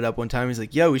think, brought it up one time. He's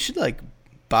like, yo, we should like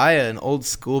buy an old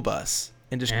school bus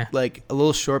and just like a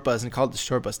little short bus and call it the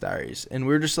Short Bus Diaries. And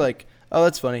we were just like, oh,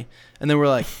 that's funny. And then we're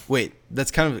like, wait,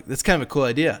 that's kind of a cool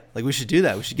idea. Like we should do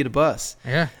that. We should get a bus.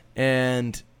 Yeah.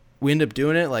 And we ended up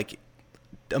doing it. Like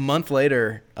a month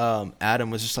later,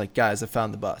 Adam was just like, guys, I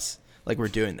found the bus. Like we're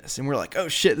doing this, and we're like, oh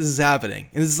shit, this is happening.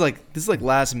 And this is like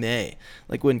last May,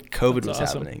 like when COVID was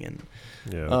happening. And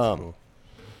that's cool.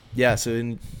 Yeah, so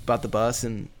we bought the bus,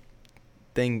 and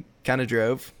thing kind of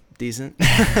drove decent.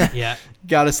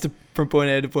 Got us from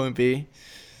point A to point B.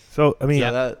 So I mean,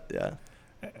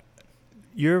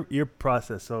 your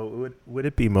process. So would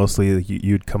it be mostly like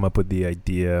you'd come up with the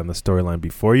idea and the storyline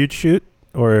before you'd shoot,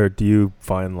 or do you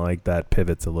find like that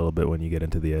pivots a little bit when you get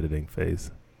into the editing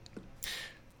phase?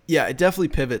 Yeah, it definitely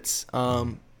pivots.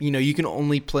 You know, you can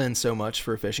only plan so much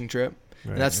for a fishing trip.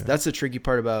 Right, and that's the tricky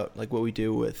part about like what we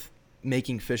do with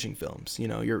making fishing films. You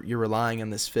know, you're relying on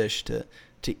this fish to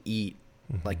eat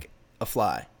like a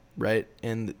fly, right?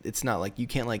 And it's not like you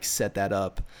can't like set that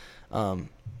up.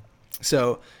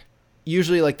 So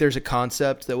usually like there's a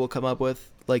concept that we'll come up with.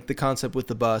 Like the concept with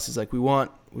the bus is like we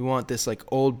want this like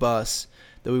old bus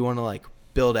that we want to like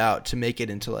build out to make it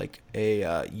into like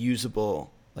a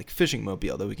usable like fishing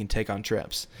mobile that we can take on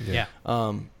trips. Yeah.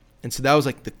 And so that was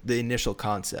like the initial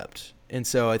concept. And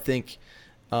so I think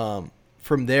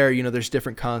from there, you know, there's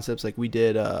different concepts. Like we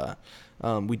did a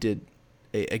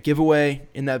giveaway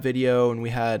in that video, and we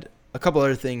had a couple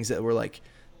other things that were like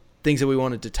things that we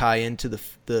wanted to tie into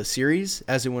the series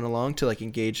as it went along to like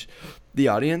engage the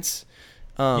audience.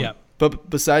 But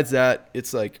besides that,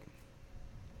 it's like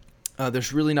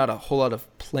there's really not a whole lot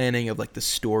of planning of like the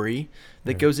story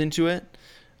that goes into it.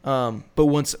 But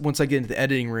once I get into the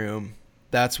editing room,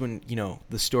 that's when, you know,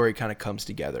 the story kind of comes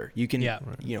together. You can,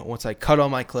 you know, once I cut all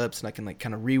my clips and I can like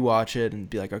kind of rewatch it and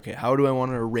be like, okay, how do I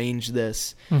want to arrange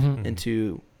this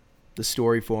into the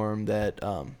story form that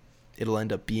it'll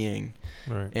end up being?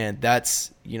 Right. And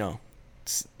that's, you know,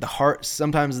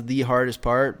 sometimes the hardest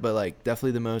part, but like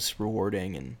definitely the most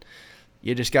rewarding. And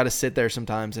you just got to sit there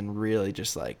sometimes and really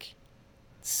just like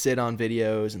sit on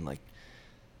videos and like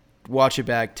watch it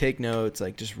back, take notes,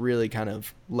 like just really kind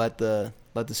of let the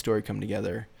story come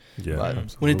together. Yeah, but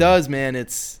absolutely. When it does, man,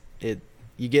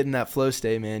 you get in that flow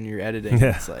state, man. You're editing.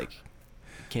 Yeah. It's like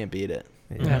can't beat it.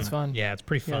 Yeah, it's fun. Yeah, it's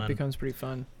pretty fun. Yeah, it becomes pretty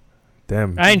fun.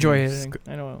 Damn, I enjoy editing.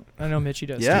 I know Mitchie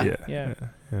does. Yeah. Too. Yeah.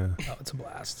 Oh, it's a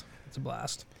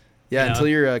blast. Yeah, until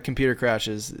your computer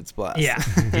crashes, it's blast. Yeah.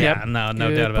 Yeah. No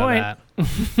doubt about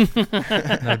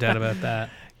that. No doubt about that.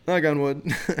 Knock on wood.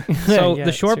 So Yeah,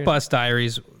 the Short seriously. Bus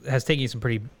Diaries has taken you some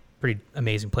pretty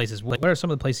amazing places. What are some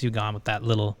of the places you've gone with that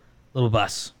little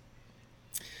bus?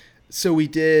 So we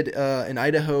did an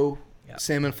Idaho Yeah.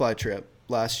 salmon fly trip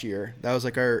last year. That was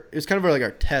like it was kind of like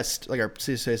our test, like our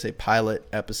say pilot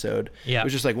episode. Yeah. It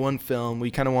was just like one film.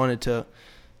 We kind of wanted to,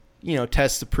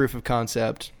 test the proof of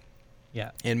concept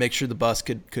Yeah. and make sure the bus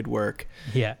could work.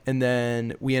 Yeah. And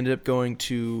then we ended up going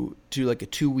to do like a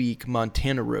 2-week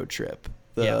Montana road trip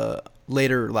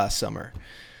later last summer.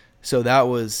 So that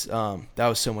was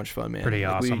so much fun, man. Pretty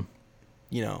Like awesome.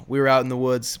 We were out in the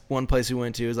woods. One place we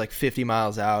went to was like 50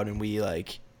 miles out, and we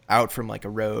like out from like a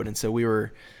road. And so we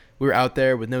were out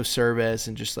there with no service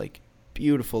and just like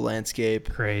beautiful landscape.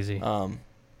 Crazy.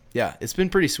 Yeah, it's been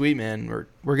pretty sweet, man.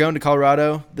 We're going to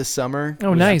Colorado this summer. Oh,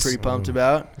 which nice. I'm pretty pumped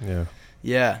about. Yeah.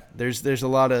 Yeah, there's a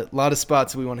lot of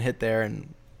spots we want to hit there,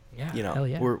 and Yeah. Hell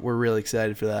yeah. we're really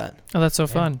excited for that. Oh, that's so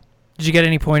fun. Did you get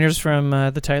any pointers from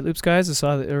the Tight Loops guys? I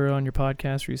saw that they were on your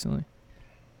podcast recently.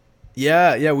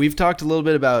 Yeah, we've talked a little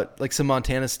bit about like some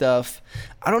Montana stuff.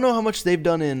 I don't know how much they've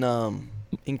done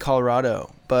in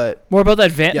Colorado, but More about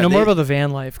that van. Yeah, more they- about the van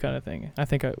life kind of thing. I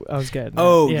think I was getting. that.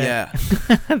 oh yeah,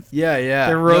 yeah.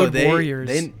 They're road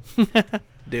warriors.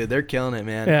 Dude, they're killing it,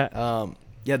 man. Yeah.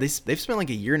 Yeah, they've spent like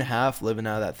a year and a half living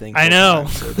out of that thing. I full know. time,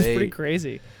 so It's they pretty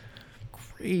crazy.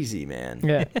 crazy, man.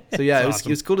 Yeah. So yeah, That's it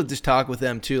was cool to just talk with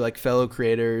them too, like fellow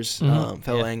creators, Mhm.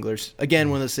 fellow Yeah. anglers. Again,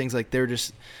 one of those things like they're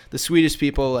just the sweetest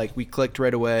people. Like we clicked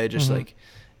right away. Just Mhm. like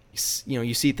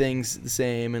you see things the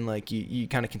same, and like you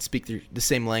kind of can speak the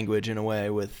same language in a way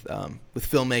with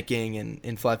filmmaking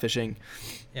and fly fishing.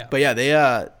 Yeah. But yeah,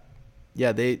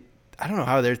 they I don't know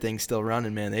how their thing's still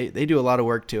running, man. They do a lot of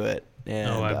work to it.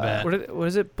 And, Oh, I bet. What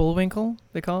is it? Bullwinkle?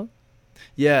 They call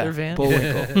Yeah, Their van?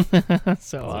 Bullwinkle. it.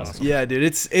 So awesome. Yeah, dude,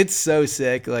 it's so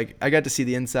sick. Like I got to see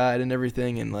the inside and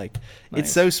everything, and like Nice.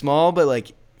 it's so small, but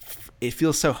like it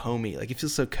feels so homey. Like it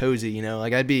feels so cozy, you know.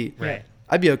 Like I'd be Right.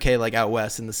 okay like out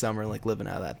west in the summer, like living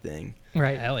out of that thing.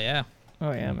 Right. Hell yeah.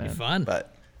 Oh yeah, Be man. fun.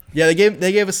 But yeah, they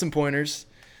gave us some pointers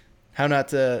how not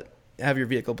to have your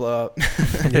vehicle blow up.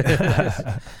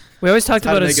 We always talked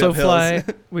How to about it make up SoFly.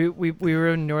 hills. we were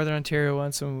in Northern Ontario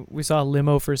once, and we saw a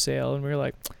limo for sale, and we were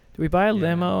like, "Do we buy a Yeah.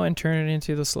 limo and turn it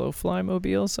into the slow fly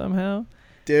mobile somehow?"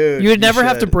 Dude, You would never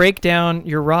have to should. break down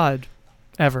your rod,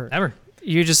 ever. Ever.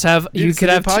 You just have Dude, you it's could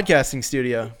a have podcasting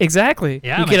studio. exactly.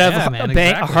 Yeah, you man, could have yeah, a man,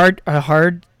 bank,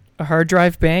 exactly. a hard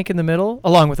drive bank in the middle,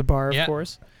 along with a bar, Yeah. of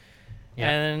course, Yeah.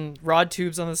 and rod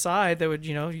tubes on the side that would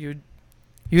you'd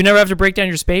never have to break down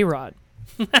your spay rod.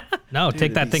 No, Dude,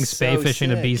 take that it'd be thing spay so fishing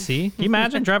to sick. BC. Can you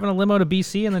imagine driving a limo to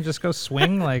BC and then just go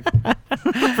swing like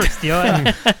for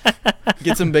stealing?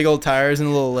 Get some big old tires and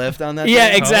a little lift on that. Yeah,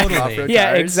 thing. exactly. Off-road Yeah,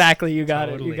 tires. exactly. You got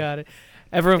it. Totally. You got it.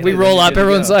 Everyone, Yeah, we then roll you're up. good to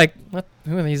Everyone's go. like, "What?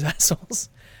 Who are these assholes?"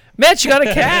 Mitch, you got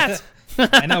a cat.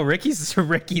 I know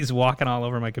Ricky's walking all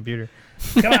over my computer.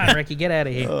 Come on, Ricky, get out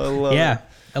of here. Oh, I love Yeah, it.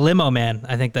 a limo, man.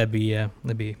 I think that'd be. I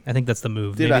think that's the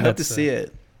move. Dude, Maybe I hope to that's, see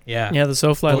it. Yeah, Yeah, the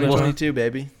SoFly limo. 2022,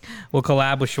 baby. We'll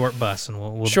collab with Short Bus and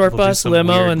we'll Short do bus, some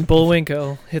limo, weird- and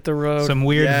Bullwinkle hit the road. some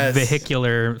weird Yes.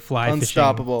 vehicular fly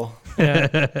Unstoppable.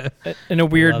 Yeah. In a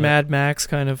weird Love it. Mad Max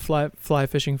kind of fly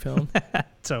fishing film. fishing.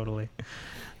 Totally.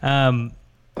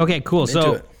 Okay, cool. I'm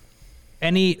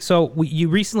into So it. you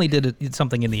recently did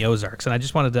something in the Ozarks, and I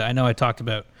just wanted to. I know I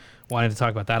wanted to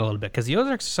talk about that a little bit because the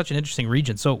Ozarks is such an interesting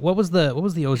region. So what was the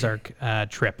Ozark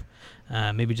trip?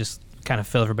 Maybe just kind of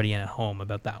fill everybody in at home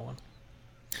about that one.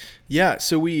 Yeah,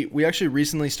 so we actually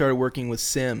recently started working with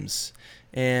Sims,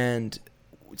 and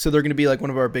so they're going to be like one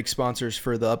of our big sponsors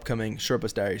for the upcoming Short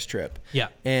Bus Diaries trip. Yeah.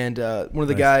 And one of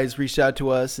the Nice. guys reached out to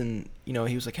us, and he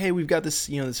was like, "Hey, we've got this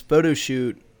this photo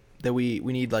shoot that we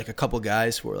need like a couple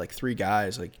guys for, like 3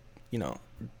 guys, like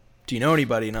do you know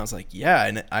anybody?" And I was like, "Yeah,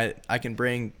 and I can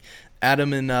bring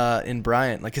Adam and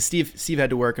Bryant, like 'cause Steve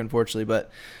had to work unfortunately, but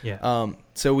Yeah.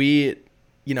 so we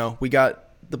got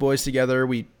the boys together.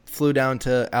 We flew down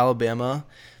to Alabama,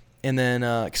 and then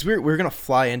because we were gonna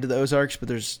fly into the Ozarks, but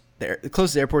the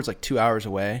closest airport's like 2 hours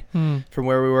away from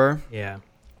where we were, Yeah.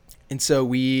 and so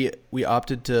we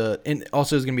opted to. And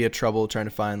also, it's gonna be a trouble trying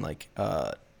to find like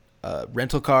a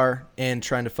rental car and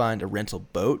trying to find a rental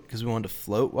boat because we wanted to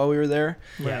float while we were there.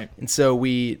 Right. And so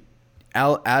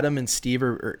Adam, Steve,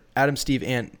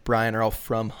 and Brian are all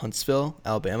from Huntsville,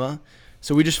 Alabama.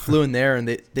 So we just flew in there, and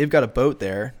they've got a boat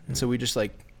there. And so we just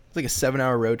it's like a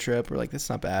 7-hour road trip. We're like, that's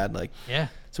not bad. Like, Yeah.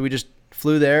 so we just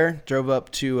flew there, drove up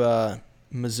to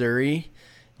Missouri,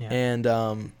 Yeah. and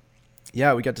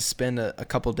we got to spend a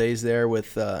couple days there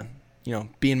with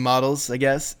being models, I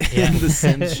guess, Yeah. in the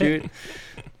Sims shoot.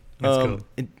 That's cool.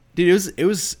 Dude, it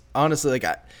was honestly like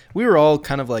we were all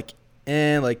kind of like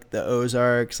like the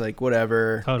Ozarks, like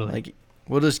whatever. Totally. Like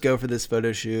we'll just go for this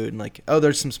photo shoot and like, oh,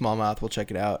 there's some smallmouth. We'll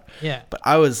check it out. Yeah. But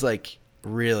I was like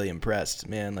really impressed,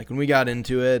 man. Like when we got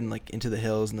into it and like into the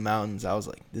hills and the mountains, I was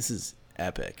like, this is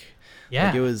epic. Yeah.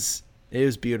 Like it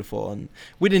was beautiful, and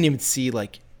we didn't even see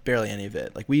like barely any of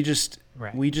it. Like we just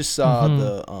saw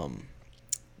the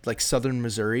like southern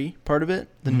Missouri part of it,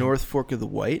 the North Fork of the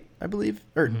White, I believe,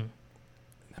 or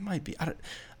that might be. I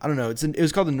don't know. It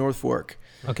was called the North Fork.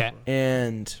 Okay.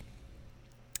 And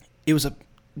it was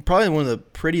probably one of the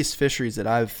prettiest fisheries that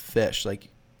I've fished. Like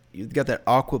you've got that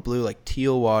aqua blue, like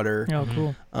teal water. Oh,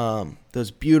 cool. Those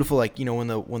beautiful, like, you know,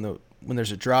 when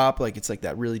there's a drop, like it's like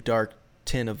that really dark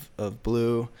tint of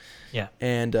blue. Yeah.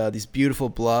 And these beautiful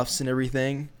bluffs and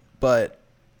everything. But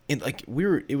it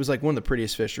was like one of the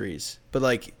prettiest fisheries. But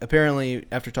like apparently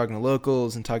after talking to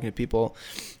locals and talking to people,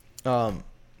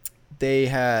 they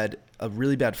had a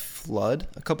really bad flood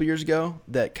a couple years ago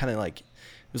that kind of like it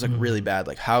was like really bad.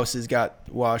 Like houses got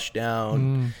washed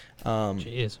down,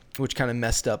 which kind of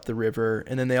messed up the river.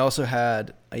 And then they also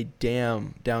had a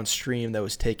dam downstream that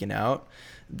was taken out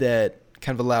that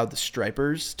kind of allowed the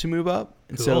stripers to move up.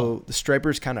 And so the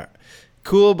stripers kind of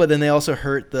cool, but then they also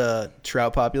hurt the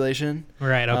trout population.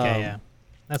 Right. Okay. Yeah.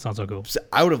 That sounds so cool. So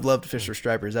I would have loved to fish for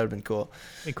stripers. That would have been cool.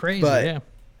 Be crazy. But,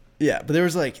 yeah. But there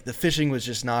was like the fishing was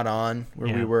just not on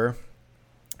where we were.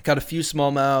 Caught a few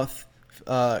smallmouth.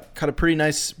 Caught a pretty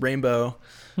nice rainbow.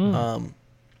 But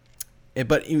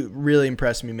it really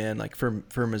impressed me, man. Like for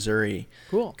Missouri.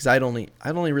 Cool. Because I'd only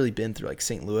really been through like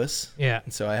St. Louis. Yeah.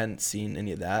 And so I hadn't seen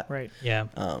any of that. Right. Yeah.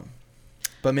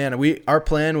 But man, our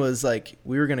plan was like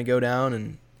we were gonna go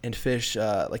down and fish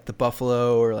like the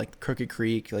Buffalo or like Crooked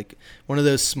Creek, like one of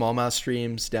those smallmouth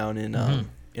streams down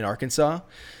in Arkansas.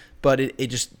 But it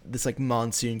just this like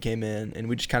monsoon came in and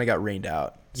we just kind of got rained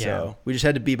out. Yeah. So we just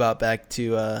had to bebop back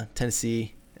to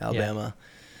Tennessee, Alabama,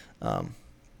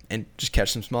 and just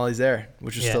catch some smallies there,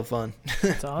 which was still fun.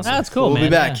 That's awesome. That's cool, we'll man. Be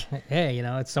back. Yeah. Hey, you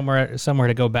know, it's somewhere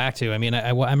to go back to. I mean,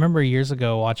 I remember years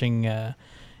ago watching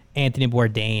Anthony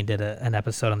Bourdain did an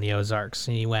episode on the Ozarks,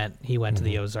 and he went to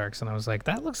the Ozarks, and I was like,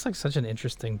 that looks like such an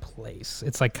interesting place.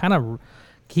 It's like kind of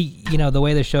the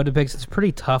way the show depicts, it's a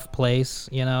pretty tough place,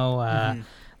 you know.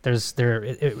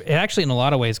 It actually in a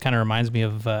lot of ways kind of reminds me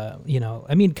of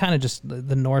kind of just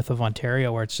the north of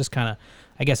Ontario, where it's just kind of,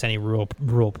 I guess any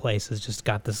rural place has just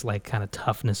got this like kind of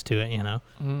toughness to it, you know.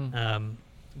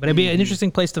 But it'd be an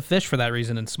interesting place to fish for that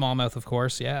reason. And smallmouth, of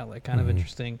course, like kind of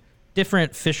interesting,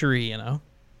 different fishery, you know.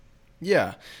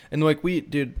 Yeah, and like we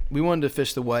wanted to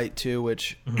fish the white too,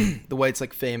 which the white's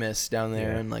like famous down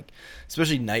there, and like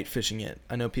especially night fishing it.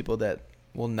 I know people that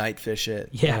will night fish it,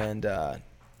 and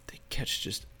they catch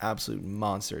just absolute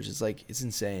monsters. It's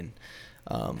insane.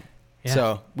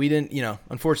 So we didn't,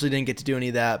 unfortunately didn't get to do any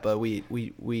of that, but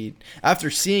we after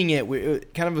seeing it,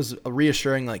 it kind of was a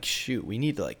reassuring, like, shoot, we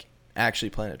need to like actually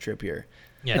plan a trip here,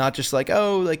 not just like,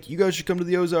 oh, like you guys should come to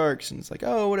the Ozarks, and it's like,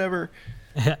 oh, whatever.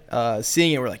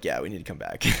 Seeing it, we're like, we need to come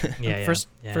back. First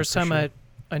time sure.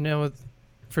 I know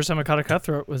first time I caught a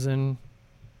cutthroat was in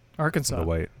Arkansas. The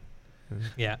white.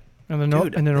 Yeah. And the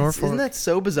North Fork. Isn't that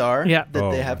so bizarre? Yeah.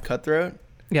 That they have cutthroat.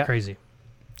 Yeah. Crazy.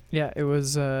 Yeah, it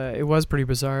was pretty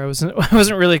bizarre. I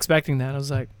wasn't really expecting that. I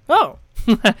was like, oh,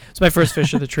 it's my first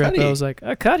fish of the trip. I was like,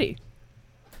 a cutty.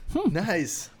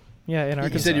 Nice. Yeah, in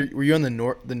Arkansas. You said were you on the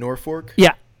Norfolk?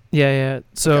 Yeah. Yeah.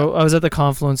 So I was at the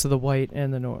confluence of the White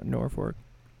and the Norfolk,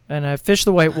 and I fished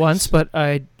the White once, but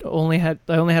I only had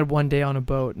 1 day on a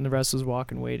boat, and the rest was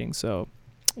walking waiting. So,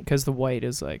 because the White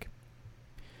is like,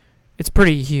 it's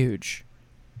pretty huge.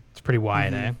 It's pretty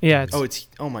wide, eh? Yeah.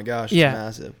 Oh my gosh. Yeah. It's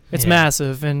massive. It's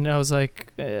massive, and I was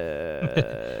like,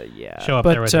 yeah. Show up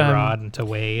there with your rod and to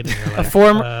wade. And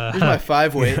you're like, here's my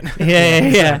 5 weight. Yeah.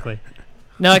 Exactly.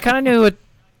 No, I kind of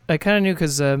knew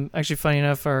because actually, funny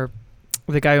enough,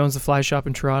 the guy who owns the fly shop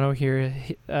in Toronto here,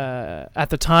 at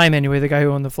the time anyway, the guy who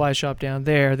owned the fly shop down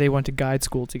there, they went to guide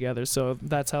school together. So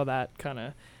that's how that kind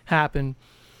of happened.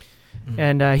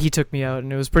 And he took me out,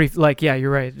 and it was pretty, like, yeah,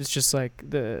 you're right. It's just like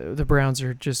the browns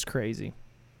are just crazy.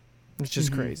 It's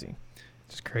just crazy.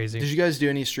 It's crazy. Did you guys do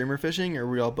any streamer fishing, or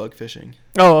were you all bug fishing?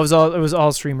 Oh, it was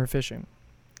all streamer fishing.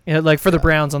 Yeah, like for the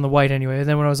browns on the White anyway. And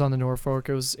then when I was on the Norfolk,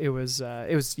 it was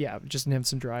just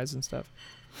nymphs and dries and stuff.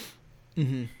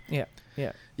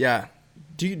 Yeah.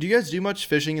 Do you guys do much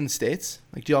fishing in the States?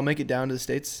 Like, do y'all make it down to the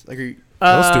States? Like, are you?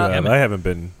 Most do have. I haven't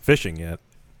been fishing yet.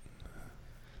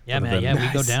 Yeah, man. Yeah,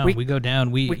 nice. We go down.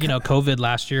 We COVID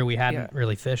last year, we hadn't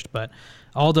really fished, but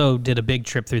Aldo did a big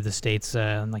trip through the States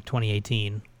in like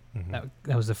 2018.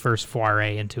 That was the first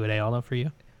foray into it, Aldo, for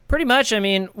you? Pretty much. I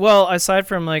mean, well, aside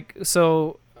from like,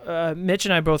 so Mitch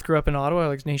and I both grew up in Ottawa,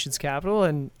 like nation's capital,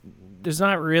 and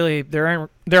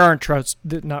there aren't trout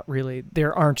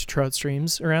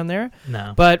streams around there.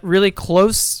 No. But really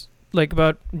close, like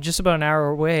just about an hour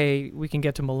away, we can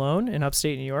get to Malone in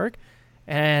upstate New York,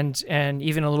 and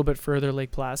even a little bit further,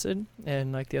 Lake Placid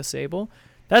and like the Ausable.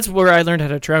 That's where I learned how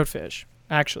to trout fish.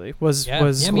 Actually, was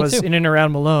in and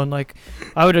around Malone. Like,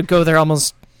 I would go there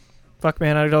almost. Fuck,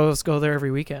 man, I'd always go there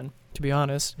every weekend, to be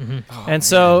honest. Mm-hmm. Oh,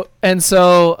 and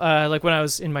so, like when I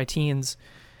was in my teens,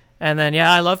 and then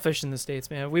I love fishing in the States,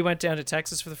 man. We went down to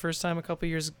Texas for the first time a couple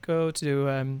years ago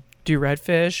to do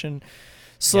redfish, and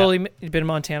slowly been in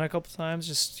Montana a couple times.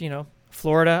 Just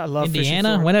Florida, I love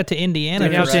Indiana. Went out to Indiana.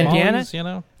 Went out to Indiana.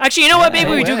 Actually, what?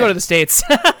 Maybe we do go to the States.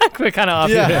 We're kind of off.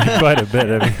 Yeah, quite a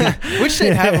bit. I mean. Which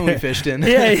state haven't we fished in?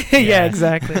 yeah,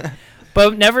 exactly.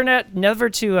 But never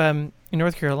to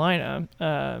North Carolina.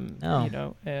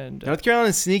 And North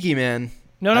Carolina's sneaky, man.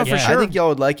 No, for sure. I think y'all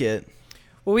would like it.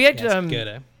 Well, we had good,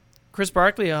 eh? Chris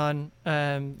Barkley on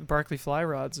Barkley Fly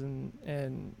Rods,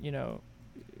 and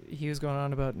he was going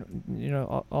on about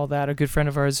all that. A good friend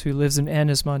of ours who lives in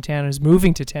Ennis, Montana, is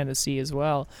moving to Tennessee as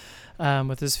well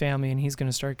with his family, and he's going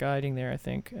to start guiding there, I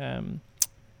think.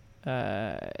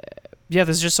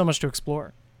 There's just so much to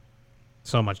explore.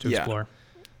 So much to explore.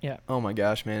 Yeah. Oh my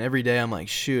gosh, man! Every day I'm like,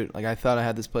 shoot! Like I thought I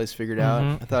had this place figured out.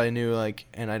 I thought I knew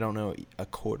and I don't know a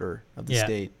quarter of the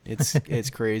state. It's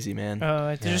crazy, man.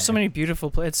 There's just so many beautiful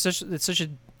places. It's such a.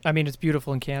 I mean, it's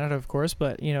beautiful in Canada, of course,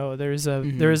 but there is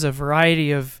a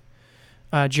variety of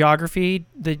geography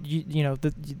that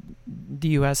the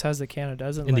U.S. has that Canada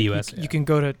doesn't. In the U.S., you can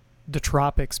go to the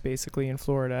tropics basically in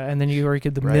Florida, and then you go to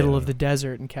the middle of the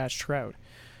desert and catch trout.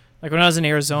 Like when I was in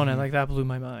Arizona, like that blew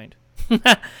my mind.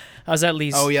 I was at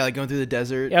Lee's. Oh yeah, like going through the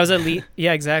desert. Yeah, I was at Lee.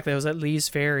 Yeah, exactly. I was at Lee's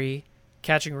Ferry,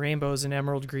 catching rainbows in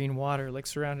emerald green water, like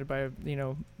surrounded by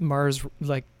Mars,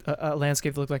 like a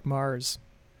landscape that looked like Mars.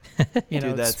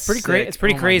 Dude, that's it's pretty great. It's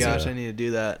pretty crazy. Oh my gosh, I need to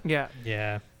do that. Yeah.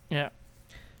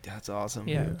 That's awesome.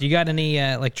 Yeah. Do you got any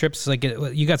trips? Like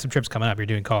you got some trips coming up. You're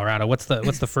doing Colorado. What's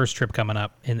the first trip coming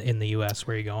up in the U.S.?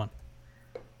 Where are you going?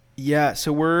 Yeah,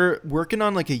 so we're working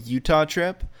on like a Utah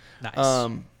trip.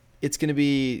 Nice. It's gonna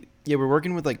be we're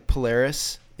working with like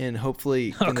Polaris and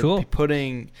hopefully cool. Be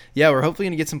putting we're hopefully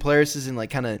gonna get some Polarises and like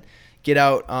kind of get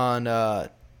out on.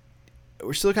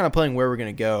 We're still kind of playing where we're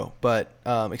gonna go, but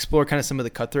explore kind of some of the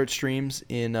cutthroat streams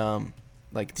in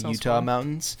like the Utah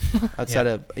mountains outside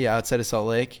of Salt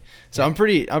Lake. So I'm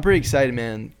pretty excited,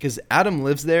 man, because Adam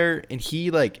lives there and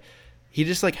he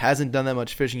just like hasn't done that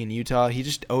much fishing in Utah. He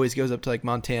just always goes up to like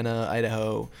Montana,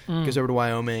 Idaho, goes over to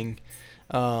Wyoming.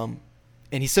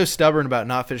 And he's so stubborn about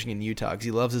not fishing in Utah because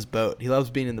he loves his boat. He loves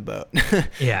being in the boat.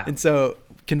 Yeah. And so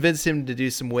convinced him to do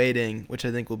some wading, which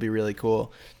I think will be really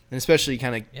cool. And especially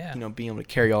kind of, being able to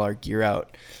carry all our gear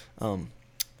out on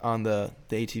the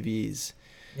ATVs.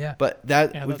 Yeah. But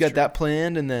we've got that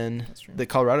planned, and then the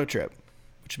Colorado trip,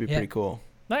 which would be pretty cool.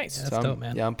 Nice. Yeah, that's dope,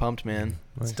 man. Yeah, I'm pumped, man.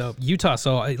 That's dope. Utah,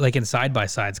 so like in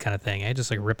side-by-sides kind of thing,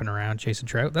 just like ripping around, chasing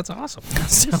trout. That's awesome.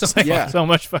 So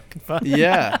much fucking fun.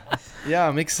 Yeah. Yeah,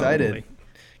 I'm excited.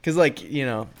 Because,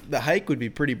 the hike would be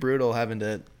pretty brutal having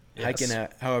to hike in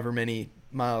at however many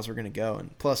miles we're going to go.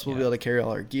 And plus, we'll be able to carry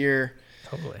all our gear.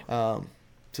 Totally.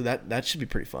 So that should be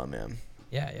pretty fun, man.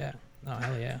 Yeah. Oh,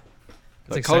 hell yeah.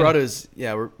 But Colorado's,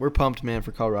 we're pumped, man,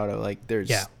 for Colorado. Like, there's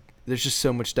just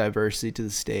so much diversity to the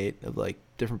state of, like,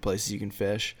 different places you can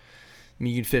fish. I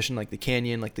mean, you can fish in, like, the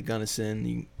canyon, like the Gunnison.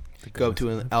 You can go up to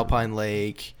an alpine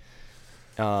lake.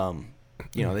 They've kind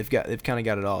of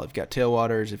got it all. They've got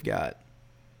tailwaters. They've got,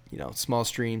 small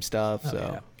stream stuff.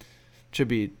 That should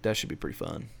be pretty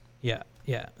fun. Yeah,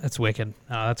 that's wicked.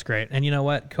 Oh, that's great. And you know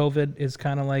what? COVID is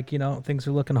kind of like, things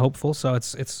are looking hopeful. So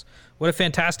it's what a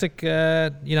fantastic,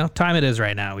 time it is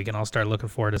right now. We can all start looking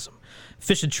forward to some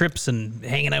fishing trips and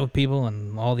hanging out with people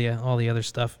and all the other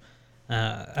stuff.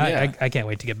 I can't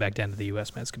wait to get back down to the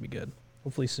U.S., man. It's going to be good.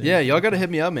 Hopefully soon. Yeah, y'all got to hit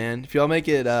me up, man. If y'all make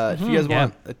it, if you guys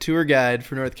want a tour guide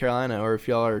for North Carolina, or if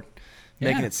y'all are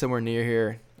making it somewhere near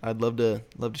here, I'd love to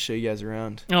show you guys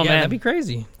around. Oh, man. That'd be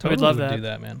crazy. Totally would love would that. do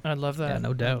that, man. I'd love that. Yeah,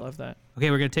 no doubt. I'd love that. Okay,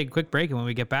 we're going to take a quick break, and when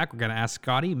we get back, we're going to ask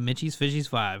Scotty Mitchie's Fishies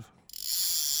 5.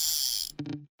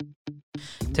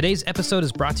 Today's episode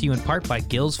is brought to you in part by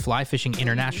Gills Fly Fishing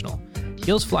International.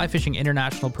 Gills Fly Fishing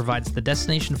International provides the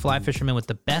destination fly fishermen with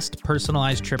the best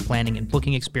personalized trip planning and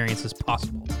booking experiences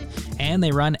possible. And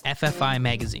they run FFI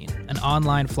Magazine, an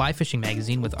online fly fishing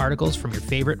magazine with articles from your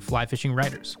favorite fly fishing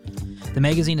writers. The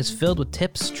magazine is filled with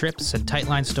tips, trips, and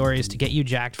tightline stories to get you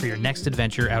jacked for your next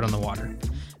adventure out on the water.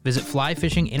 Visit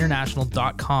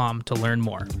flyfishinginternational.com to learn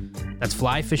more. That's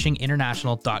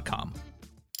flyfishinginternational.com.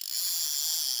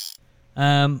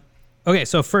 Okay,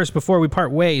 so first, before we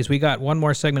part ways, we got one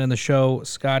more segment in the show,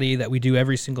 Scotty, that we do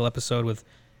every single episode with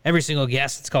every single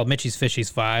guest. It's called Mitchy's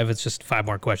Fishies 5. It's just 5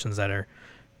 more questions that are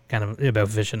kind of about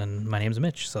fishing, and my name's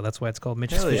Mitch, so that's why it's called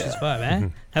Mitch's Fishies 5, eh?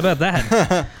 How about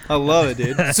that? I love it,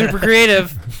 dude. Super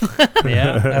creative.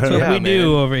 Yeah, that's what we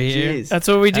do over here. Jeez. That's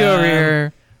what we do over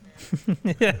here.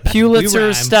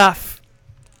 Pulitzer stuff.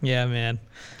 Yeah, man.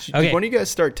 Did one of you guys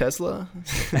start Tesla?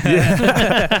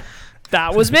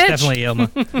 That was Mitch. Definitely Ilma.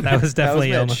 That was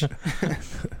definitely Ilma.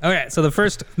 All right, so the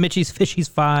first Mitchy's Fishies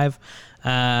 5,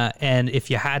 and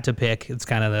if you had to pick, it's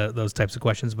kind of those types of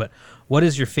questions, but what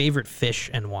is your favorite fish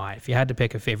and why? If you had to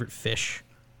pick a favorite fish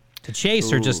to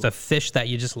chase, or just a fish that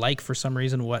you just like for some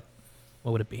reason, what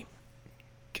would it be?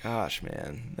 Gosh,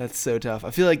 man, that's so tough.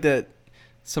 I feel like that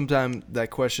sometimes that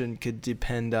question could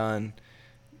depend on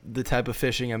the type of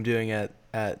fishing I'm doing at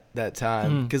that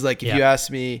time. Because like if you asked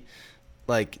me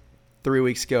like 3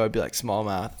 weeks ago, I'd be like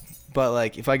smallmouth. But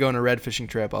like if I go on a red fishing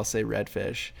trip, I'll say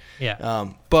redfish.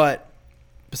 Yeah. But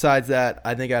besides that,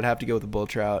 I think I'd have to go with a bull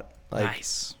trout. Like,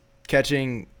 nice.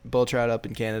 Catching bull trout up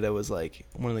in Canada was like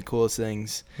one of the coolest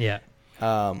things. Yeah.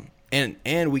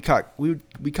 And we caught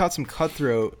some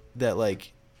cutthroat that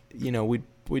like, you know,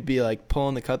 we'd be like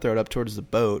pulling the cutthroat up towards the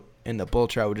boat, and the bull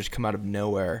trout would just come out of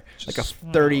nowhere, like a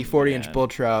 40 inch bull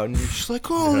trout, and you're just like,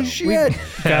 holy shit! We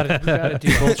gotta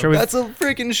do bull trout. That's a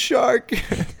freaking shark.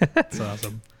 That's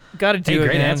awesome. Gotta do it.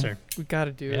 Great man. answer. We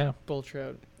gotta do it. Bull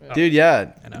trout. Dude,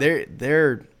 yeah, I know.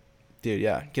 they're, dude,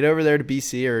 yeah. Get over there to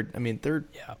BC, or I mean, they're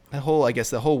the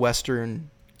whole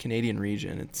Western Canadian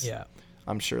region. It's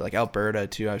I'm sure like Alberta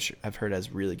too. I've heard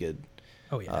has really good.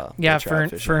 Oh yeah. Yeah, bull trout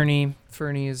fishing.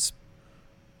 Fernie is.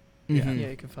 Yeah,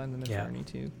 you can find them in Fernie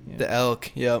too. Yeah. The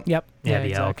elk, yep. Yeah, the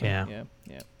exactly. elk,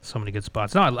 yeah. So many good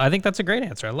spots. No, I think that's a great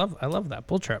answer. I love that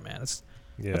bull trout, man.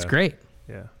 That's great.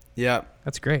 Yeah,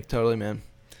 that's great. Totally, man.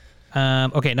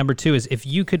 Okay, number 2 is if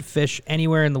you could fish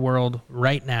anywhere in the world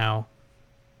right now,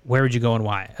 where would you go and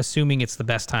why? Assuming it's the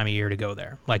best time of year to go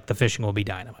there, like the fishing will be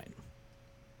dynamite.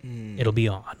 It'll be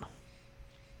on.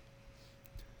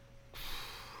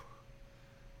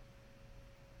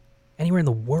 Anywhere in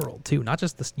the world too, not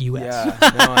just the U.S.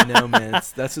 Yeah, no, I know, man.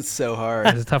 That's what's so hard.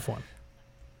 It's a tough one.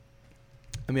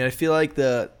 I mean, I feel like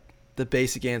the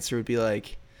basic answer would be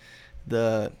like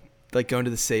going to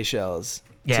the Seychelles.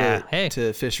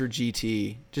 To fish for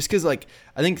GT, just because like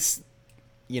I think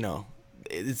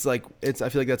it's like I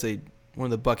feel like that's one of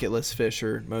the bucket list fish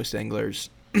for most anglers,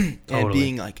 and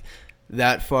being like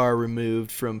that far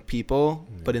removed from people,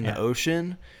 but in the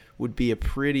ocean would be a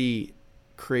pretty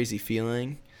crazy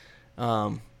feeling.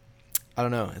 I don't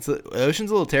know. The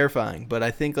ocean's a little terrifying, but I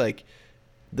think like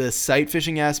the sight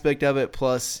fishing aspect of it,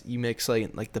 plus you mix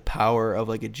like the power of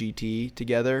like a GT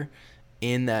together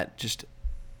in that just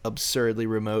absurdly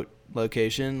remote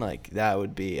location, like that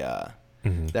would be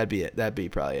that'd be it. That'd be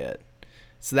probably it.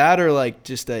 So that, or like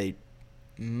just a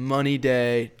money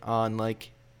day on like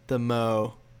the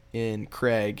Mo in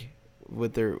Craig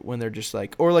when they're just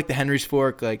like, or like the Henry's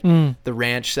Fork, like the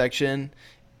ranch section.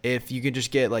 If you could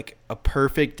just get like a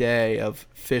perfect day of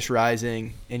fish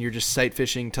rising and you're just sight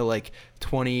fishing to like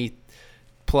 20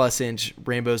 plus inch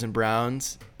rainbows and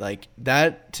browns, like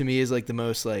that to me is like the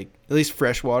most like, at least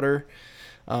freshwater.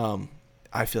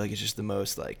 I feel like it's just the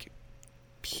most like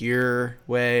pure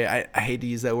way. I hate to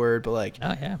use that word, but like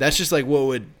that's just like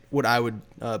what I would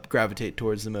gravitate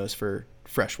towards the most for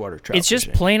freshwater trout. It's just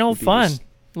fishing. plain old fun.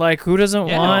 Like who doesn't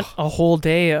want a whole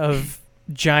day of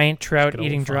giant trout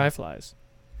eating dry flies?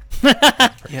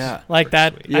 Yeah, like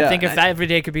that. Sweet. I think if every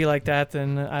day could be like that,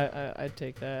 then I'd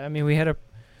take that. I mean, we had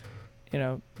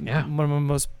one of the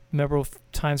most memorable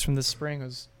times from this spring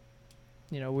was,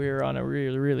 we were on a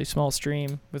really, really small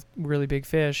stream with really big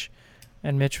fish,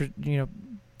 and Mitch,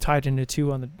 tied into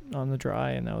 2 on the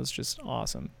dry, and that was just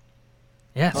awesome.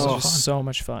 Yeah, it was just so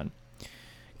much fun.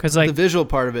 Cause like the visual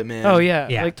part of it, man. Oh yeah,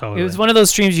 like, totally. It was one of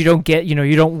those streams you don't get,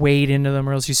 you don't wade into them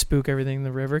or else you spook everything in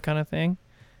the river kind of thing.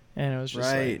 And it was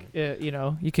just like,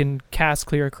 you can cast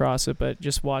clear across it, but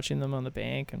just watching them on the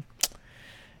bank and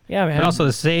man. And also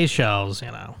the Seychelles,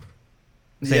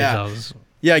 Seychelles.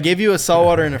 Yeah, I gave you a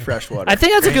saltwater and a freshwater. I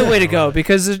think that's a good way to go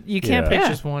because you can't pick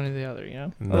just one or the other.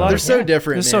 No. They're so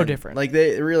different. They're so different. Like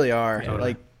they really are. Totally.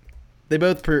 Like they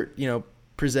both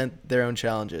present their own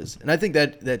challenges, and I think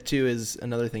that too is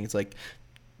another thing. It's like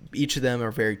each of them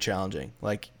are very challenging.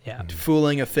 Like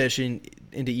fooling a fish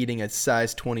into eating a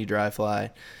size 20 dry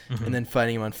fly, and then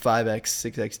fighting him on 5x,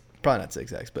 6x, probably not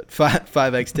 6x, but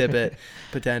 5x tippet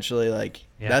potentially. Like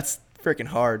that's freaking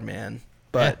hard, man.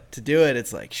 But to do it,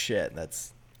 it's like shit.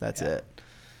 That's it.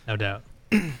 No doubt.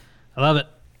 I love it.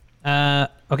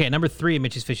 Okay, number 3,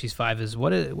 Mitch's Fishies 5 is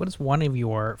what is one of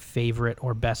your favorite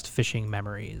or best fishing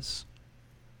memories?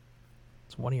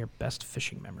 It's one of your best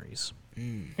fishing memories.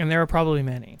 And there are probably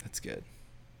many. That's good.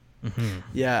 Mm-hmm.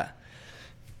 Yeah.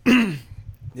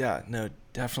 Yeah, no,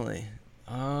 definitely.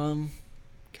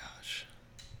 Gosh.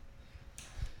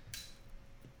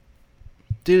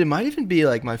 Dude, it might even be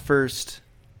like my first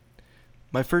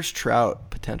trout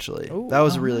potentially. Ooh, that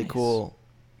was a really nice. cool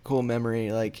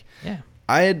memory. Like, Yeah.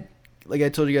 I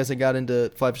told you guys, I got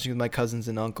into fly fishing with my cousins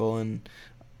and uncle, and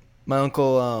my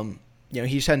uncle, he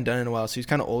just hadn't done it in a while, so he's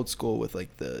kind of old school with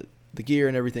like the gear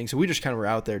and everything. So we just kind of were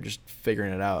out there just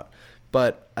figuring it out.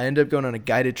 But I ended up going on a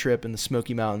guided trip in the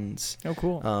Smoky Mountains. Oh,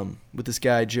 cool. With this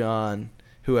guy John,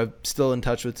 who I'm still in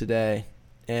touch with today,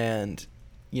 and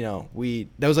it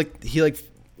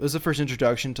was the first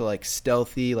introduction to like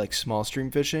stealthy like small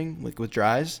stream fishing like with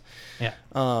dries. Yeah.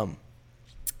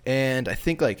 And I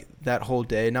think like that whole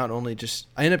day, not only just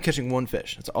I ended up catching one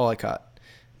fish. That's all I caught.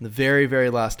 In the very, very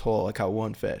last hole, I caught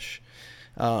one fish.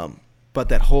 But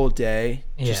that whole day,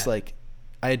 just like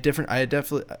I had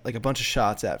definitely like a bunch of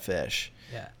shots at fish.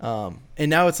 Yeah.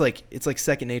 And now it's like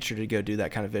second nature to go do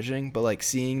that kind of fishing. But like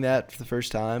seeing that for the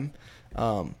first time,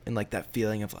 and like that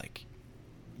feeling of like,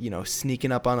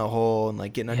 sneaking up on a hole and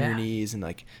like getting on your knees and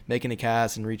like making a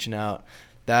cast and reaching out,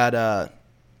 I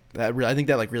think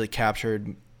that like really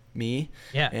captured me.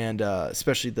 Yeah. And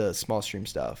especially the small stream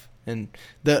stuff. And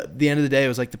the end of the day, it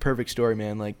was like the perfect story,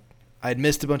 man. Like I had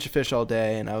missed a bunch of fish all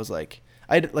day, and I was like,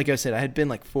 like I said, I had been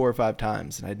like 4 or 5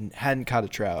 times, and I hadn't caught a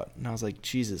trout. And I was like,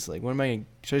 Jesus, like, what am I gonna?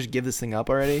 Should I just give this thing up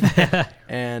already?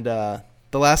 And the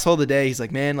last hole of the day, he's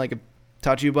like, man, like I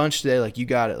taught you a bunch today. Like you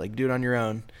got it. Like do it on your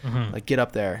own. Mm-hmm. Like get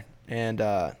up there. And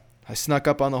I snuck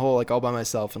up on the hole like all by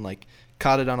myself and like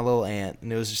caught it on a little ant,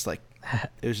 and it was just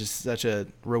such a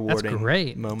rewarding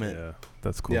great. moment. Yeah,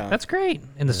 that's cool. Yeah. That's great.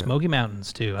 In the Smoky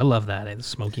Mountains too. I love that. In the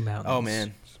Smoky Mountains. Oh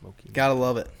man, Smoky. gotta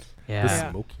love it. Yeah.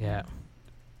 Yeah. Smoky. Yeah.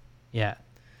 Yeah.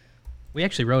 We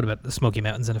actually wrote about the Smoky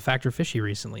Mountains in a Factor Fishy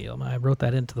recently. I wrote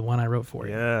that into the one I wrote for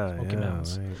you. Yeah, Smoky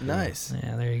Mountains. there you go. Nice.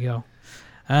 Yeah, there you go.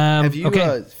 Have you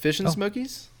okay. fished in the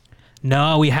Smokies?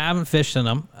 No, we haven't fished in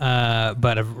them,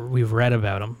 but we've read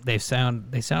about them. They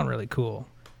sound really cool.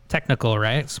 Technical,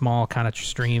 right? Small kind of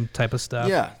stream type of stuff.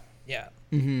 Yeah. Yeah.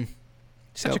 Mm-hmm.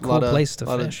 Such Yep, a cool place to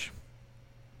lot of- fish.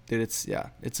 Dude, it's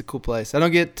a cool place. I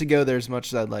don't get to go there as much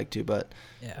as I'd like to, but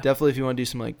Yeah. definitely if you want to do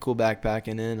some like cool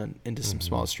backpacking into some Mhm.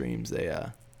 small streams, they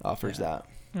offers that.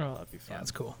 Oh, that'd be fun. Yeah,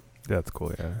 that's cool. That's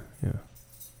cool. Yeah.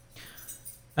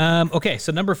 Okay,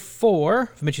 so number 4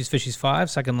 for Mitchie's Fishies 5,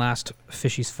 second last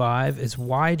Fishies 5 is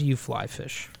why do you fly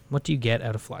fish? What do you get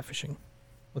out of fly fishing?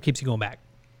 What keeps you going back?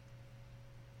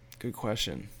 Good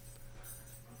question.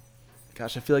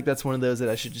 Gosh, I feel like that's one of those that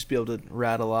I should just be able to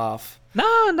rattle off. No,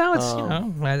 it's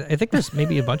I think there's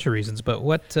maybe a bunch of reasons, but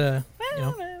what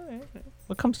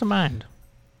what comes to mind?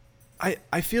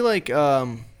 I feel like I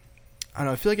don't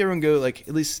know. I feel like everyone go like,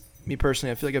 at least me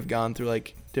personally, I feel like I've gone through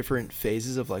like different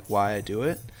phases of like why I do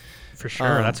it. For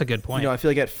sure, that's a good point. I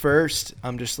feel like at first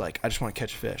I'm just like, I just want to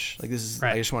catch fish. Like this is,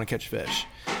 Right. I just want to catch fish.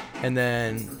 And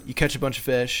then you catch a bunch of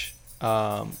fish,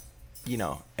 and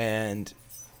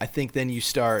I think then you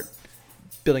start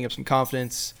building up some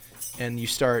confidence, and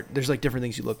there's like different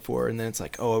things you look for, and then it's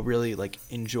like, oh, I really like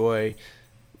enjoy,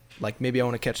 like maybe I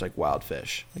want to catch like wild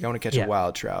fish. Like I want to catch a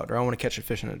wild trout, or I want to catch a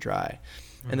fish in a dry.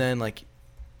 Mm-hmm. And then like,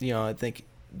 I think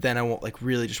then I won't like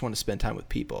really just want to spend time with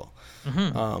people.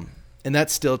 Mm-hmm. And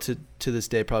that's still to this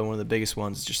day probably one of the biggest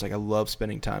ones. Is just like I love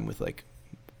spending time with like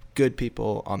good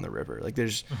people on the river. Like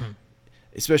there's,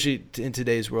 especially in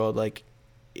today's world, like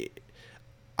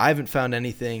I haven't found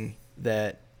anything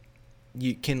that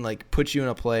you can like put you in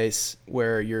a place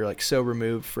where you're like so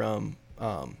removed from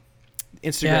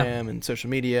Instagram and social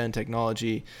media and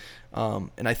technology.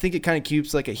 And I think it kind of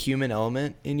keeps like a human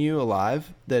element in you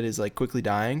alive that is like quickly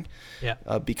dying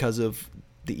because of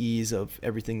the ease of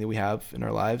everything that we have in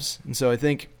our lives. And so I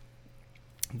think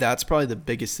that's probably the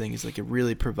biggest thing, is like it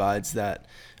really provides that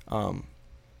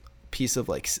piece of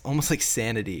like almost like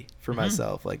sanity for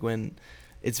myself. Like when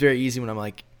it's very easy when I'm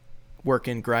like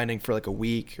working, grinding for like a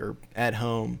week or at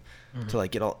home to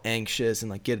like get all anxious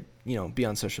and like get, be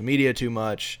on social media too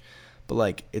much. But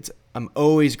like I'm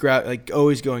always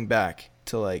always going back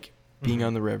to like being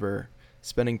on the river,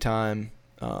 spending time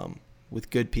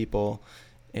with good people.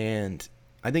 And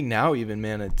I think now even,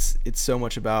 man, it's so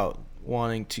much about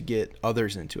wanting to get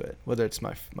others into it, whether it's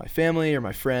my family or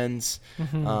my friends,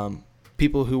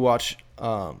 people who watch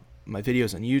my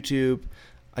videos on YouTube.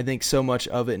 I think so much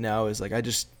of it now is like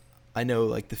I know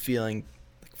like the feeling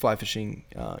like fly fishing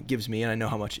gives me, and I know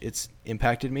how much it's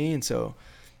impacted me. And so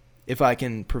if I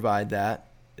can provide that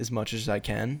as much as I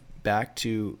can back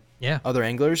to other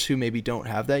anglers who maybe don't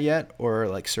have that yet or are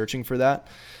like searching for that,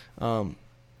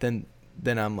 then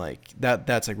I'm like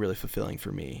that's like really fulfilling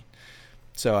for me.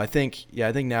 So I think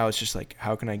now it's just like,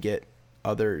 how can I get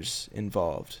others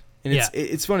involved? And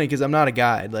it's funny because I'm not a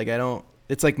guide. Like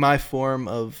it's like my form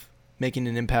of making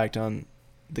an impact on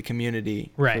the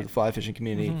community, for the fly fishing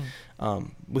community,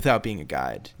 without being a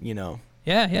guide, you know?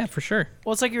 Yeah, for sure.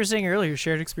 Well, it's like you were saying earlier,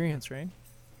 shared experience, right?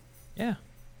 Yeah.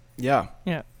 Yeah.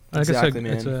 Exactly,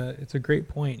 man. It's a great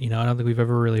point. You know, I don't think we've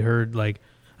ever really heard, like,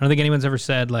 I don't think anyone's ever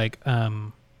said, like,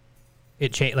 the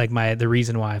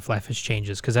reason why I fly fish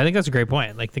changes. Because I think that's a great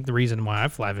point. Like, I think the reason why I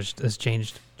fly fish has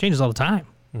changes all the time.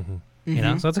 Mm-hmm. You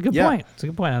know, so that's a good point. It's a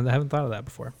good point. I haven't thought of that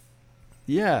before.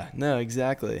 Yeah, no,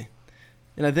 exactly.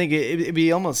 And I think it'd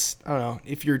be almost, I don't know,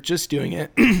 if you're just doing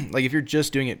it, like if you're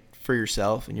just doing it for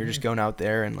yourself and you're just going out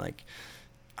there and like,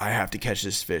 I have to catch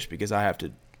this fish because I have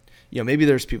to, you know, maybe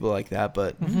there's people like that,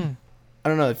 but I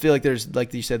don't know. I feel like there's,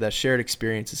 like you said, that shared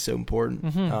experience is so important.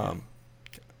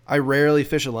 I rarely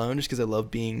fish alone just because I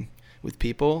love being with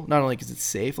people, not only because it's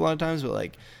safe a lot of times, but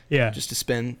like, just to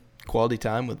spend quality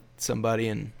time with somebody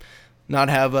and not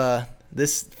have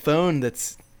this phone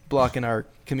that's blocking our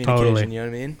communication. Totally. You know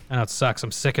what I mean? I know it sucks.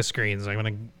 I'm sick of screens.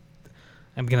 I'm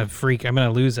gonna freak. I'm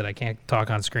gonna lose it. I can't talk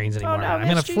on screens anymore. I'm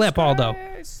gonna flip Aldo.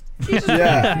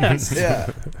 Yeah. It's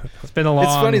been a long.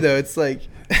 It's funny though. It's like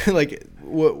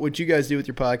what you guys do with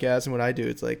your podcast and what I do.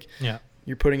 It's like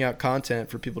you're putting out content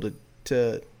for people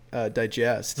to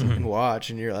digest and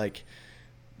watch, and you're like,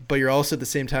 but you're also at the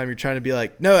same time you're trying to be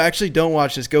like, no, actually don't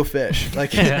watch this, go fish.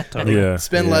 Like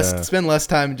spend less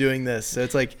time doing this. So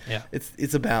it's like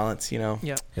it's a balance, you know.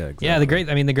 Exactly. Yeah, the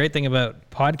great thing about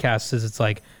podcasts is it's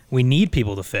like we need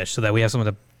people to fish so that we have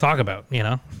something to talk about, you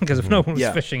know, because if no one was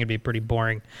fishing, it'd be a pretty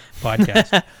boring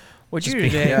podcast. What'd you do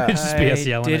today? Just be us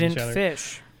yelling at each didn't other.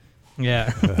 fish.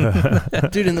 Yeah.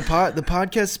 Dude, and the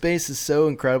podcast space is so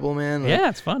incredible, man. Like,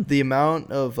 it's fun. The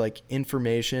amount of like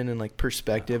information and like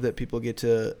perspective that people get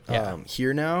to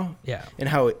hear now. Yeah. And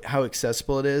how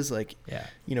accessible it is. Like,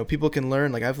 you know, people can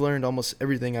learn. Like, I've learned almost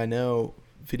everything I know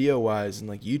video wise and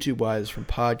like YouTube wise from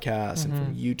podcasts and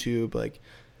from YouTube. Like,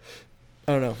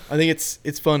 I don't know. I think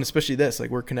it's fun, especially this. Like,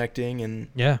 we're connecting, and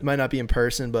it might not be in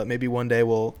person, but maybe one day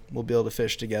we'll be able to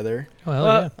fish together.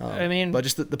 I mean, but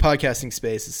just the podcasting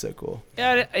space is so cool.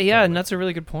 Yeah, and that's a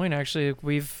really good point. Actually,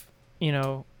 we've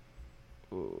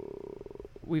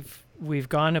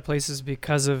gone to places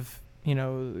because of, you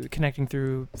know, connecting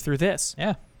through this.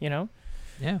 Yeah, you know.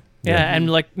 Yeah, and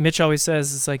like Mitch always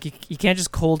says, it's like you can't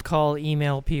just cold call,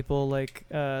 email people like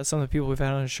some of the people we've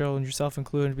had on the show, and yourself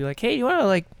included, and be like, hey, you want to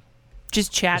like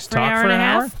just chat for an hour and a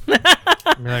half?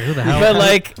 You're like, who the hell?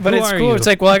 But it's cool. You? It's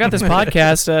like, well, I got this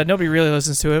podcast. Nobody really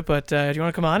listens to it, but do you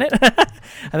want to come on it?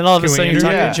 And then all of a sudden you're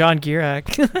talking to John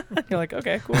Gierak. You're like,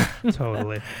 okay, cool.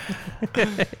 Totally.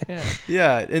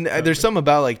 Yeah, and there's something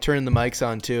about like turning the mics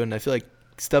on too, and I feel like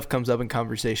stuff comes up in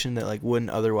conversation that like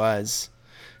wouldn't otherwise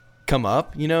come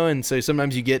up, you know. And so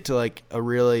sometimes you get to like a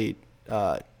really,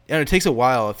 and it takes a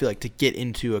while, I feel like, to get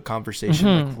into a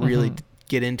conversation, like really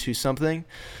get into something.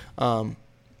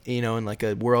 You know, in like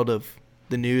a world of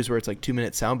the news where it's like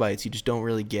 2-minute sound bites, you just don't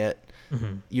really get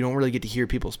to hear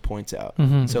people's points out.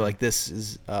 So like this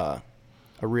is a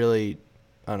really,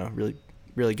 I don't know,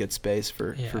 really good space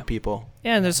for people.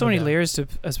 Yeah, and there's so many layers to,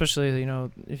 especially, you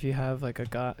know, if you have like a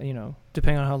guy, you know,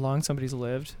 depending on how long somebody's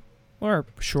lived or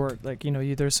short, like, you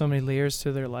know, there's so many layers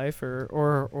to their life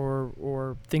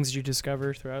or things you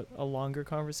discover throughout a longer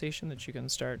conversation that you can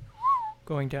start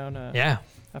going down a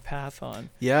path on.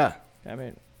 Yeah. I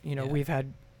mean, you know, we've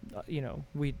had, you know,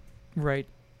 we write,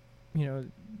 you know,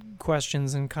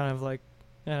 questions and kind of like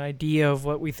an idea of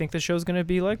what we think the show's going to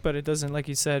be like, but it doesn't, like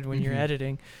you said, when you're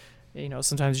editing, you know,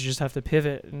 sometimes you just have to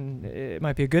pivot, and it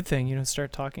might be a good thing, you know,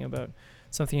 start talking about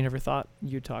something you never thought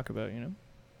you'd talk about, you know?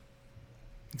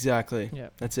 Exactly. Yeah.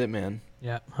 That's it, man.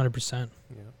 Yeah, 100%.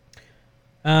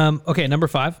 Yeah. Okay, number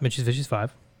 5, Mitch's Fishies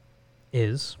 5,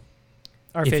 is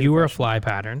if you were a fly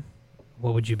pattern,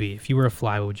 what would you be? If you were a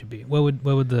fly, what would you be? What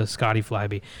would the Scotty fly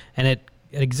be? And an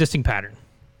existing pattern.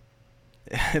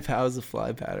 If I was a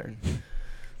fly pattern,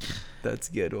 that's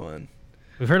a good one.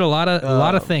 We've heard a lot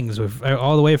of things. We've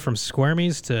all the way from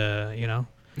squirmies to, you know,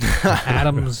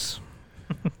 Adams,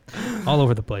 all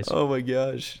over the place. Oh my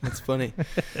gosh, that's funny.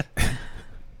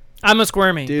 I'm a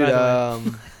squirmy, dude. By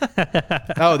the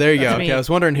way. Oh, there you go. Okay, I was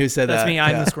wondering who said that's that. Me.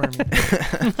 I'm the squirmy.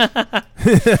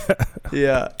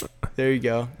 Yeah, there you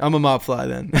go. I'm a mop fly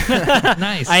then.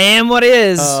 Nice. I am what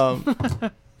is.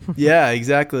 Yeah,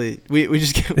 exactly. We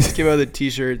just came out with a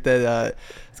T-shirt that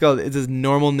it's It says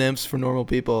normal nymphs for normal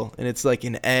people, and it's like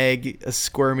an egg, a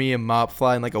squirmy, a mop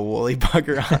fly, and like a woolly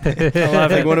bugger on it. I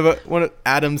love it. Like one of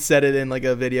Adam said it in like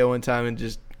a video one time and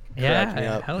just cracked me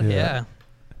up. Hell yeah.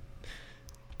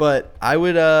 But I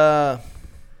would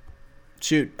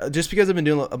shoot, just because I've been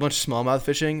doing a bunch of smallmouth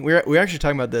fishing. We're actually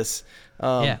talking about this.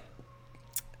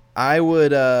 I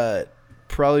would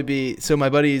probably be, so my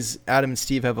buddies Adam and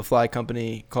Steve have a fly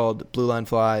company called Blue Line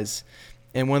Flies,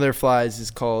 and one of their flies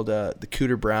is called the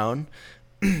Cooter Brown,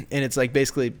 and it's like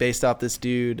basically based off this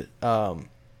dude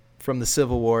from the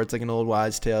Civil War. It's like an old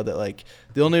wives' tale that like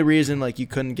the only reason like you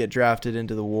couldn't get drafted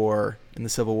into the war in the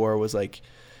Civil War was like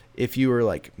if you were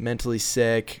like mentally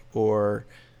sick or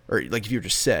like if you were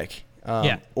just sick,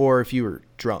 or if you were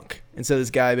drunk. And so this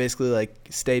guy basically like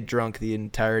stayed drunk the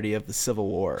entirety of the Civil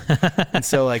War. And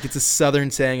so like it's a Southern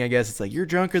saying, I guess. It's like, you're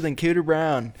drunker than Cooter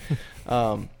Brown.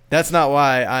 That's not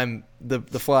why I'm the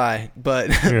fly, but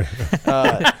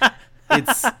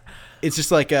it's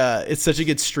just like it's such a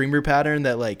good streamer pattern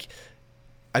that like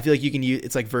I feel like you can use.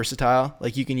 It's like versatile.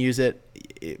 Like you can use it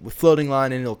with floating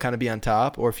line and it'll kind of be on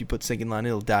top, or if you put sinking line,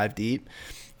 it'll dive deep.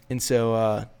 And so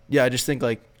I just think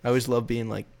like I always love being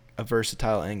like a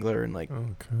versatile angler, and like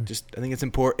just I think it's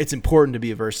important to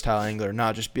be a versatile angler,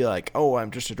 not just be like, oh,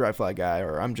 I'm just a dry fly guy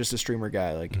or I'm just a streamer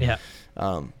guy. Like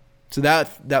so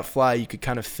that fly you could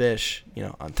kind of fish,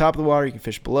 on top of the water, you can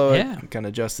fish below it, and kind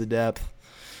of adjust the depth.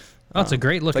 Oh, it's a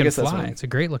great looking fly. It's a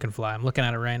great looking fly. I'm looking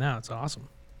at it right now. It's awesome.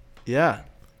 Yeah,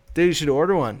 dude, you should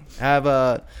order one.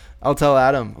 I'll tell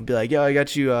Adam. I'll be like, yo, I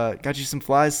got you some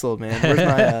flies sold,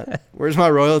 man. Where's my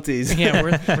royalties? Yeah,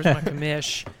 where's my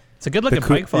commish? It's a good looking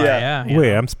pike fly. Yeah.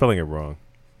 Wait, I'm spelling it wrong.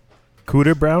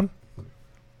 Cooter Brown?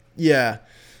 Yeah.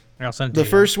 I'll send it the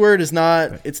first word is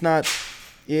not. It's not.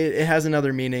 It has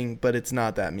another meaning, but it's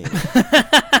not that meaning.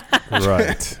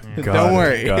 Right. Don't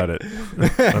worry. Got it.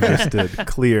 Understood.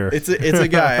 Clear. It's a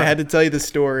guy. I had to tell you the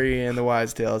story and the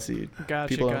wise tale so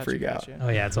people don't freak out. Oh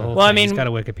yeah, it's a whole thing. I mean, he's got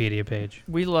a Wikipedia page.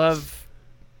 We love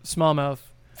smallmouth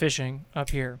fishing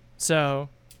up here, so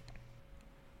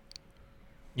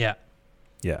yeah.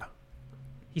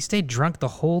 He stayed drunk the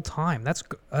whole time. That's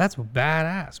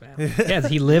badass, man. Yeah,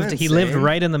 he lived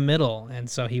right in the middle, and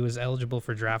so he was eligible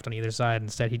for draft on either side.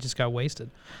 Instead, he just got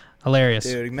wasted. Hilarious.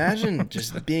 Dude, imagine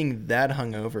just being that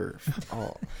hungover.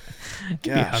 Oh,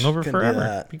 gosh, be hungover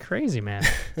forever. Be crazy, man.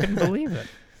 Couldn't believe it.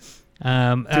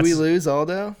 Did we lose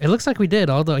Aldo? It looks like we did.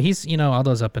 Aldo,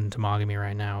 Aldo's up in Temagami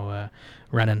right now,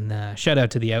 running. Shout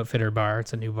out to the Outfitter Bar.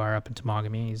 It's a new bar up in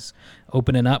Temagami. He's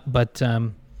opening up, but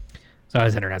so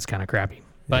his internet's kind of crappy.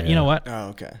 But you know what? Oh,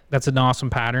 okay. That's an awesome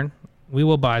pattern. We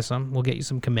will buy some. We'll get you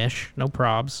some commish. No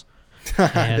probs.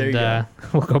 And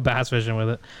we'll go bass fishing with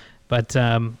it. But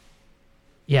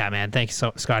yeah, man. Thank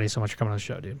you, Scotty, so much for coming on the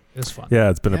show, dude. It was fun. Yeah,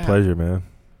 it's been a pleasure, man.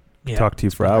 Yeah. Talk to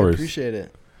you for hours. I appreciate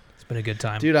it. It's been a good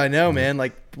time. Dude, I know, man.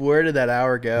 Like, where did that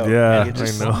hour go? Yeah, like,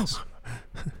 I know.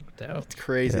 It's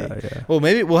crazy. Yeah. Well,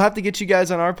 maybe we'll have to get you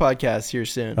guys on our podcast here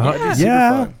soon. That'd be super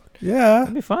fun. Yeah.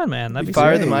 That'd be fun, man. That'd be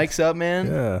fire great. the mics up, man.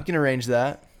 Yeah. We can arrange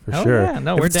that. For sure. Yeah.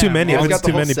 No, if we're it's down. too many, Always if it's got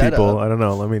the too many whole people, setup. I don't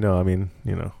know. Let me know. I mean,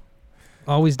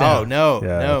 Always down. Oh no,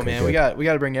 okay, man. good. We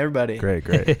got to bring everybody. Great.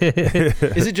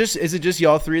 Is it just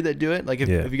y'all three that do it? Like,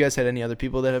 have you guys had any other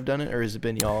people that have done it, or has it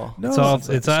been y'all? No,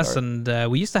 it's us, and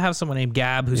we used to have someone named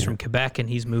Gab who's from Quebec, and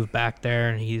he's moved back there,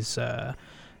 and he's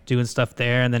doing stuff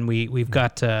there. And then we've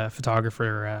got a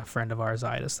photographer, a friend of ours,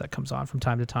 Idis, that comes on from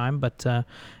time to time. But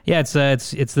it's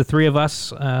the three of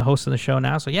us hosting the show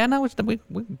now. So we're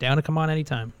down to come on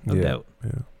anytime, no doubt.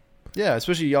 Yeah,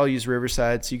 especially y'all use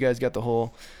Riverside, so you guys got the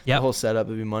whole setup.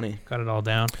 It'd be money. Got it all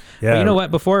down. Yeah. But you know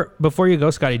what? Before you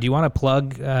go, Scotty, do you want to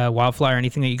plug Wildfly or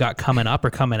anything that you got coming up or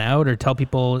coming out, or tell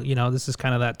people this is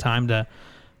kind of that time to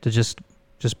just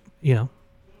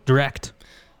direct.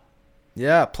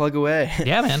 Yeah, plug away.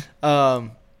 Yeah,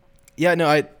 man.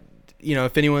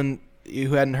 If anyone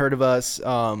who hadn't heard of us,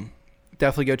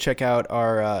 definitely go check out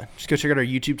our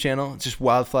YouTube channel. It's just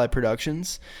Wildfly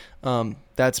Productions.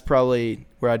 That's probably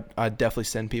where I'd definitely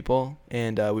send people.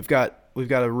 And we've got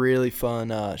a really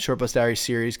fun Short Bus Diary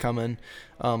series coming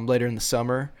later in the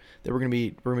summer that we're gonna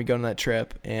be going on that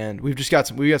trip. And we've got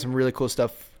some really cool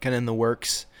stuff kind of in the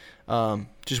works.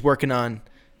 Just working on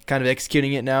kind of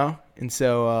executing it now. And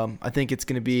so I think it's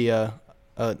gonna be a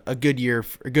good year,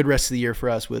 a good rest of the year for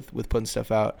us with putting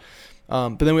stuff out.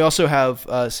 But then we also have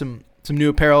some new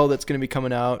apparel that's going to be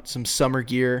coming out, some summer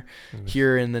gear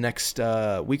here in the next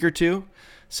week or two.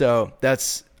 So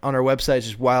that's on our website,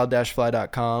 just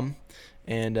wild-fly.com.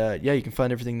 And you can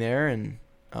find everything there. And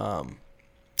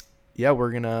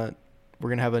we're gonna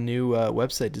have a new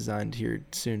website designed here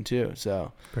soon too.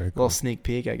 So very cool. A little sneak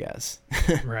peek, I guess.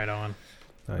 Right on.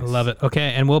 Nice. I love it.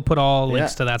 Okay, and we'll put all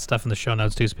links to that stuff in the show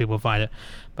notes too, so people find it.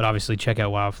 But obviously, check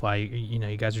out Wildfly. You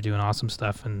guys are doing awesome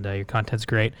stuff, and your content's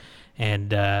great.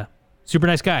 And super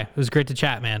nice guy. It was great to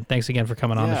chat, man. Thanks again for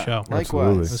coming on the show. Likewise.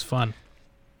 Absolutely. It was fun.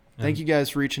 Thank you guys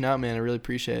for reaching out, man. I really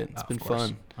appreciate it. It's been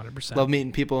fun. 100%. Love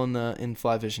meeting people in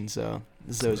fly fishing. So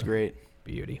this is always great.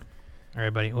 Beauty. All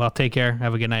right, buddy. Well, take care.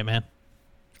 Have a good night, man.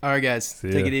 All right, guys.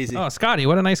 Take it easy. Oh, Scotty,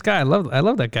 what a nice guy. I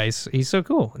love that guy. He's so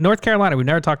cool. North Carolina. We've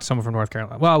never talked to someone from North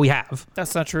Carolina. Well, we have.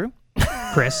 That's not true.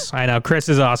 Chris. I know. Chris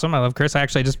is awesome. I love Chris. I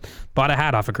actually just bought a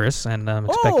hat off of Chris, and I'm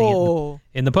expecting it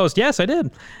in the post. Yes, I did.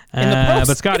 In the post?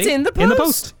 But Scotty, it's in the post. In the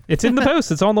post. It's in the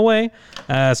post. It's on the way.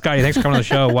 Scotty, thanks for coming on the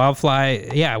show. Wildfly.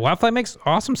 Yeah, Wildfly makes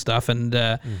awesome stuff. And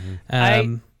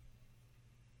I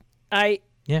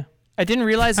didn't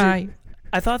realize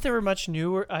I thought they were much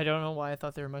newer. I don't know why I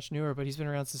thought they were much newer, but he's been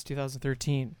around since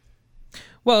 2013.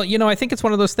 Well, I think it's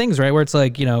one of those things, right, where it's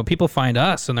like, people find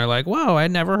us and they're like, whoa, I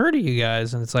never heard of you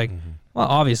guys. And it's like, well,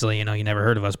 obviously, you never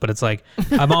heard of us, but it's like,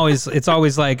 it's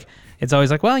always like,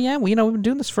 well, yeah, we've been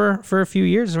doing this for a few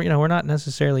years. We're not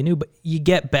necessarily new, but you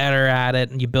get better at it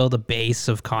and you build a base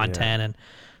of content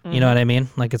and you know what I mean?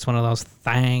 Like, it's one of those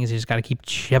things. You just got to keep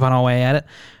chipping away at it.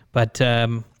 But,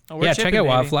 check out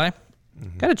Wildfly.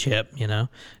 Got a chip,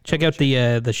 Check out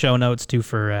the show notes too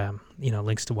for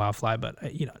links to Wildfly, but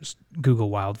just Google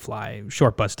Wildfly,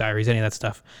 Short Bus Diaries, any of that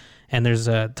stuff, and there's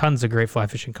tons of great fly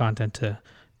fishing content to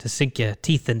sink your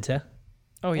teeth into.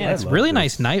 Oh yeah, it's a really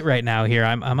nice night right now here.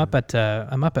 I'm up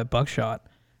at Buckshot.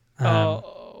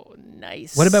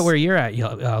 Nice. What about where you're at,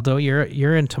 Aldo?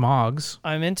 You're in Tamogs.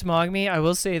 I'm in Temagami. I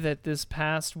will say that this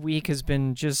past week has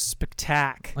been just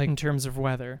spectac in terms of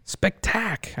weather.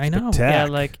 I know. Yeah,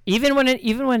 like even when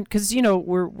because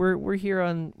we're here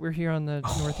on the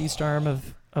northeast arm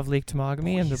of Lake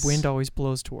Temagami, and the wind always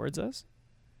blows towards us.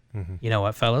 Mm-hmm. You know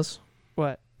what, fellas?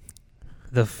 What?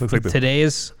 Today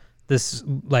is this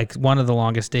like one of the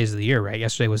longest days of the year, right?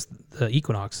 Yesterday was the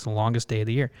equinox, the longest day of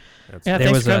the year.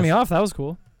 Thanks for cutting me off. That was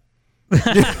cool.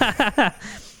 Well,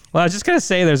 I was just gonna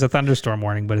say there's a thunderstorm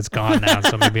warning, but it's gone now,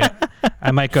 so maybe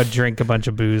I might go drink a bunch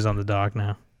of booze on the dock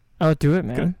now. Oh, do it,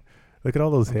 man! Look at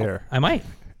all those hair. I might.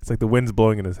 It's like the wind's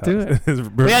blowing in his house. Do it.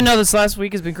 Well, yeah, no, this last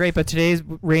week has been great, but today's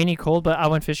rainy, cold. But I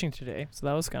went fishing today, so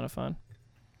that was kind of fun.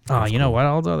 Oh, you know what,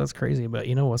 Aldo? That's crazy. But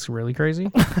you know what's really crazy?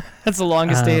 That's the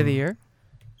longest day of the year.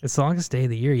 It's the longest day of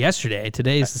the year. Yesterday.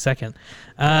 Today is the second.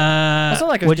 That's not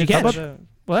like what'd you catch?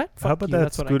 What? How about that?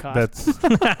 That's what I caught.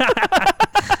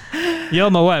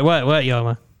 Yoma, what,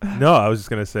 Yoma? No, I was just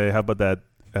gonna say, how about that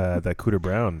Cooter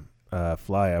Brown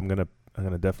fly? I'm gonna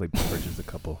definitely purchase a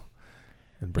couple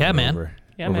and bring it over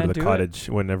to the cottage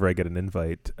whenever I get an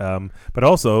invite. But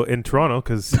also in Toronto,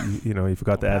 because you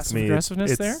forgot to ask me.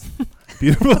 Aggressiveness there.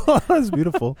 Beautiful. It's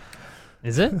beautiful.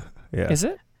 Is it? Yeah. Is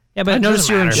it? Yeah, but I noticed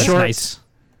you're in shorts. Nice.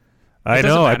 I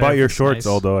know. I bought your shorts,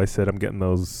 although I said I'm getting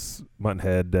those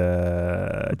Muttonhead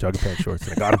jogging pants shorts,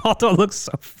 and I got them. Aldo looks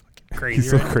so fucking crazy.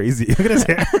 He's so crazy. Look at his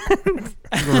hair.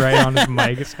 Right on his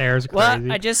mic. His hair is crazy.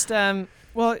 Well, I just it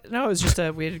was just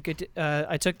we had a good.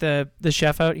 I took the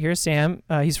chef out here, Sam.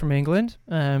 He's from England.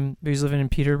 But he's living in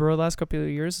Peterborough the last couple of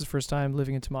years. His first time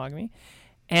living in Temagami,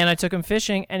 and I took him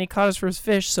fishing, and he caught his first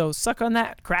fish. So suck on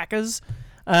that, crackers.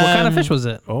 What kind of fish was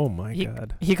it? Oh my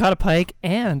god! He caught a pike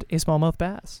and a smallmouth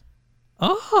bass.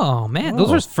 Oh man, those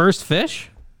were his first fish.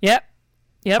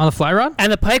 Yep. On the fly rod.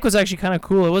 And the pike was actually kind of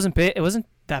cool. It wasn't big. It wasn't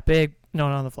that big. No,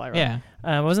 not on the fly rod. Yeah.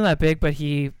 It wasn't that big, but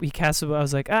he cast. I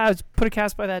was like, let's put a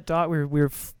cast by that dock. We were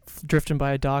drifting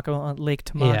by a dock on Lake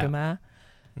Temagami,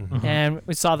 and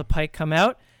we saw the pike come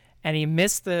out, and he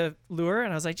missed the lure,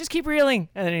 and I was like, just keep reeling,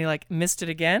 and then he missed it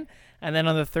again, and then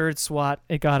on the third swat,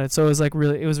 it got it. So it was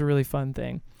it was a really fun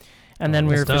thing, and then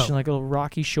we were fishing like a little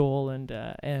rocky shoal, and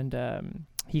I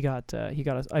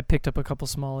picked up a couple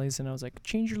smallies, and I was like,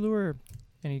 change your lure,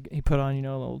 and he put on a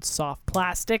little soft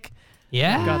plastic.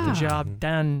 Yeah, got the job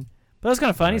done. But it was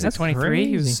kind of fun. He's like 23. Crazy.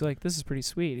 He was like, this is pretty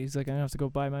sweet. He's like, I don't have to go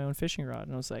buy my own fishing rod.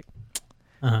 And I was like,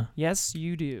 yes,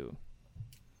 you do.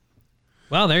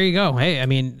 Well, there you go. Hey, I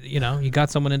mean, you got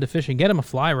someone into fishing. Get him a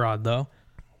fly rod, though.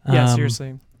 Yeah,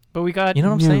 seriously. But we got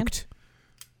nuked,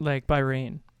 by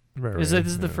rain. This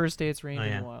is the first day it's rained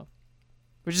in a while.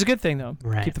 Which is a good thing, though.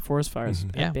 Right. Keep the forest fires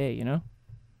at bay,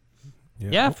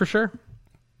 Yeah, for sure.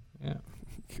 Yeah.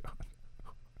 God.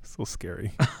 So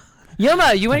scary.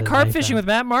 Yoma, you went carp fishing with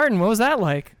Matt Martin. What was that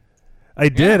like? I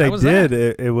did. It was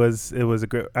a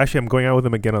great. Actually, I'm going out with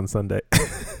him again on Sunday.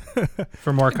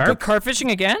 For more carp? Carp fishing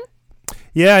again?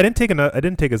 Yeah, I didn't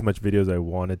take as much video as I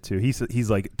wanted to. He's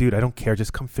like, dude, I don't care.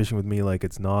 Just come fishing with me. Like,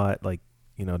 it's not like,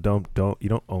 don't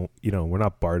we're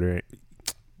not bartering.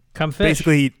 Come fish.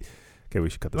 Basically, Okay, we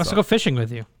should cut this Let's off. go fishing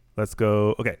with you. Let's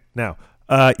go. Okay, now.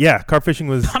 Carp fishing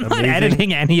was I'm amazing. not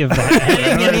editing any of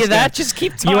that. Just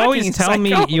keep talking. You always tell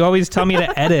me. You always tell me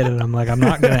to edit, and I'm like, I'm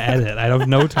not gonna edit. I have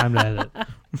no time to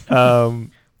edit.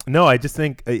 No, I just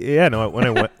think, when I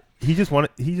went,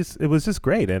 it was just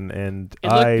great, and it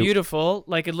looked beautiful.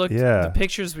 Like it looked. Yeah. The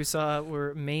pictures we saw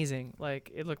were amazing.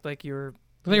 Like it looked like you were.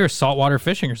 I think you were saltwater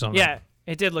fishing or something. Yeah,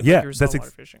 it did look like you were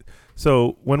saltwater fishing.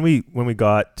 So when we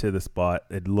got to the spot,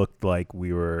 it looked like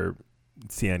we were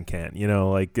Cian Can.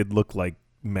 Like it looked like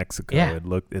Mexico. Yeah.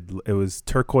 It was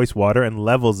turquoise water and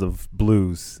levels of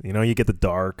blues. You get the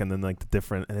dark and then like the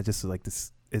different, and it just was like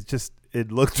this.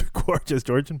 It looked gorgeous.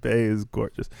 Georgian Bay is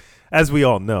gorgeous, as we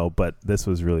all know, but this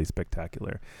was really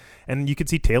spectacular. And you could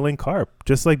see tailing carp,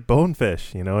 just like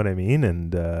bonefish, you know what I mean?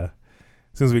 And as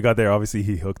soon as we got there, obviously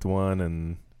he hooked one,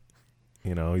 and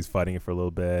he's fighting it for a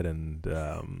little bit, and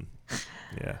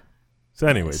yeah. So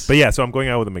anyways, Nice. but yeah, so I'm going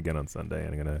out with him again on Sunday,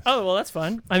 and I'm gonna. Oh well, that's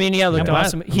fun. I mean, yeah, it looked I'm glad-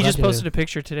 awesome. I'm He glad just you posted did. a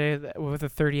picture today with a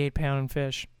 38-pound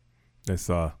fish. I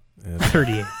saw. Yeah.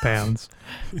 38 pounds.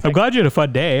 I'm glad you had a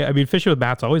fun day. I mean, fishing with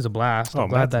Matt's always a blast. I'm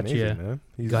glad Matt's that you amazing, man.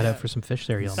 He's- got out for some fish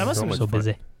there. Y'all. That must I'm have so been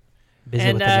busy. Busy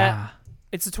And, with the jaw.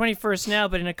 It's the 21st now,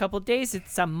 but in a couple of days,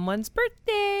 it's someone's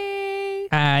birthday.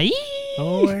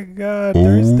 Oh my God!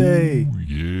 Thursday.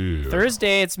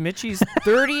 Thursday, it's Mitchie's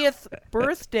 30th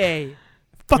birthday.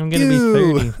 Fuck I'm gonna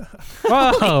you. be 30.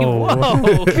 Whoa!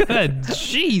 Whoa. Good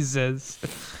Jesus!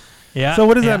 Yeah. So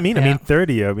what does yeah, that mean? yeah. I mean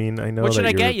 30. I mean I know. What should that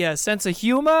I get you? A sense of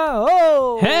humor?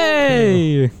 Oh!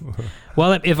 Hey!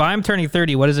 Well, if I'm turning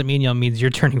 30, what does it mean? Y'all means you're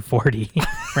turning 40,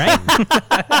 right?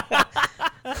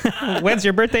 When's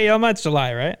your birthday? Y'all, it's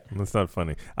July, right? That's not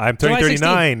funny. I'm turning July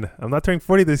 39. I'm not turning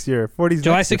 40 this year. 40's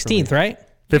July next year for me. 16th, right?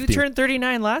 15. You turned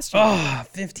 39 last year. Oh,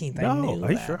 15th. I No, knew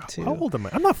are you that sure? too. How old am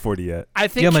I? I'm not 40 yet. I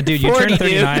think Yeah, but dude, you 40, turned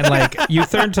 39 dude. you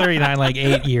turned 39 like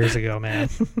 8 years ago, man.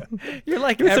 You're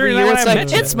like You're every 39 year. It's when I like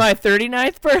met it's you. my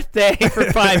 39th birthday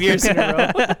for 5 years in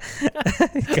a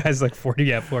row. Guy's like 40,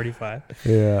 yeah, 45.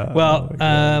 Yeah. Well,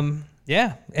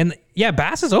 yeah, and yeah,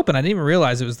 Bass is open. I didn't even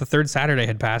realize it was the third Saturday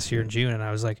had passed here in June, and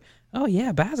I was like, oh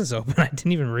yeah, Bass is open. I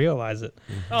didn't even realize it.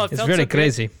 Oh, it It's felt very so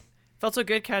crazy. Good. Felt so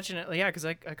good catching it. Yeah, because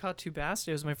I caught 2 bass.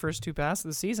 It was my first 2 bass of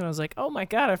the season. I was like, oh my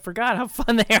God, I forgot how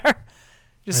fun they are.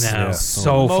 Just I know, Yeah.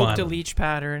 so smoked a fun. leech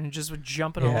pattern and just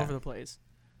jumping all Yeah. over the place.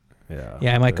 Yeah,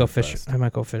 I might go they're fish. best. I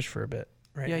might go fish for a bit.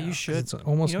 Right Yeah, now, you 'cause should. It's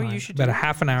almost You know what nine. you should about do? a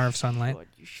half an hour of sunlight. God,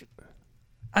 you should.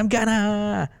 I'm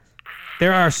gonna.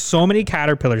 There are so many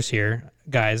caterpillars here,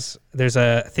 guys. There's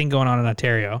a thing going on in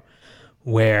Ontario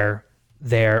where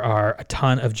there are a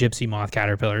ton of gypsy moth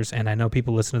caterpillars, and I know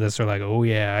people listen to this are like, "Oh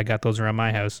yeah, I got those around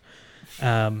my house."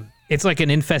 It's like an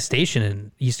infestation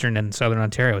in eastern and southern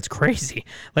Ontario. It's crazy.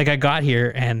 Like I got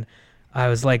here and I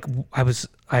was like,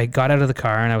 I got out of the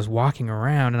car and I was walking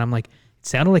around and I'm like, it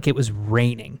sounded like it was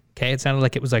raining. Okay, it sounded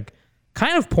like it was like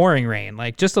kind of pouring rain,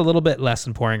 like just a little bit less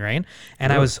than pouring rain.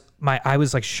 And I was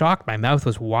like shocked. My mouth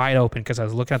was wide open because I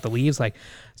was looking at the leaves, like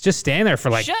just standing there for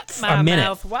like Shut a my minute,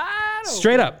 mouth wide open.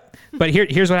 straight up. But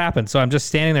here's what happened. So I'm just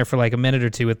standing there for like a minute or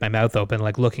two with my mouth open,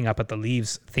 like looking up at the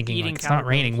leaves, thinking Eating like it's not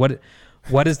raining.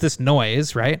 What is this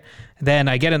noise, right? Then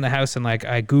I get in the house and like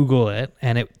I Google it,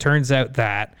 and it turns out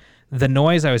that the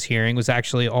noise I was hearing was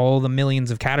actually all the millions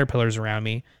of caterpillars around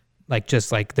me, like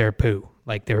just like their poo,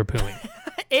 like they were pooing.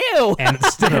 Ew. And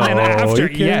then No, after, you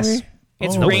kidding yes, me?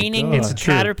 It's Oh my raining. God. It's It's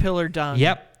true. caterpillar dung.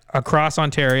 Yep. Across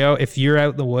Ontario, if you're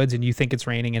out in the woods and you think it's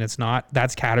raining and it's not,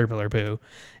 that's caterpillar poo.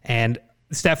 And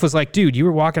Steph was like, dude, you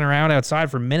were walking around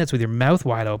outside for minutes with your mouth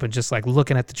wide open, just like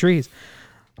looking at the trees.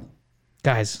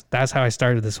 Guys, that's how I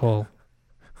started this whole.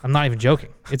 I'm not even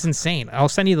joking. It's insane. I'll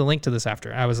send you the link to this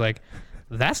after. I was like,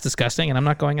 that's disgusting, and I'm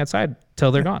not going outside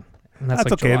till they're gone. And That's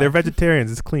like okay. July. They're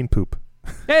vegetarians. It's clean poop.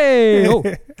 Hey!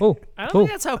 Oh! I don't think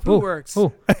that's how poo works.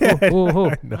 Oh! I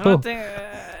don't think.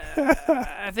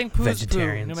 I think poo is poo,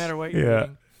 Vegetarians. no matter what you're Yeah.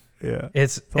 eating. Yeah.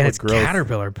 It's all and it's gross.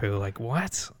 caterpillar poo. Like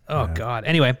what? Oh Yeah. God.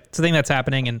 Anyway, it's a thing that's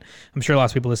happening, and I'm sure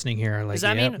lots of people listening here are like, Does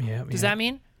that yep, mean? yep, Does yep. that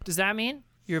mean? Does that mean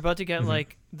you're about to get Mhm.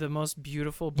 like the most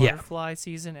beautiful Yeah. butterfly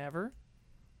season ever?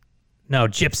 No,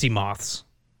 gypsy moths.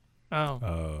 Oh,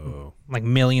 Oh. Like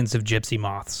millions of gypsy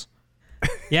moths.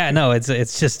 Yeah, no, it's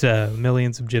just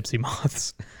millions of gypsy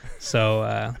moths.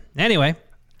 So anyway,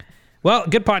 well,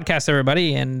 good podcast,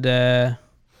 everybody, and well,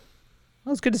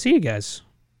 it's good to see you guys.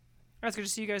 that's good to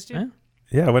see you guys too. Yeah.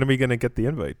 Yeah. When are we gonna get the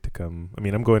invite to come? I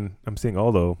mean, I'm seeing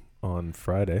Aldo on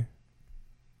Friday.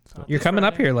 So. You're This coming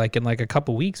up Friday. here like in like a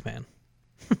couple weeks, man.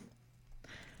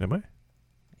 Am I?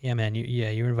 Yeah, man.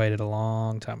 You were invited a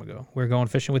long time ago. We're going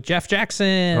fishing with Jeff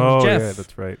Jackson. Oh Jeff. yeah,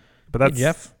 that's right. But Hey, that's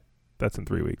Jeff. That's in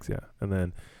 3 weeks. Yeah, and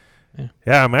then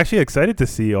Yeah, I'm actually excited to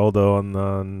see Aldo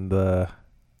on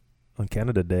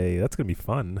Canada Day. That's gonna be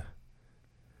fun.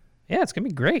 Yeah, it's gonna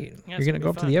be great. Yeah, you're gonna go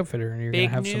up to the outfitter and you're Big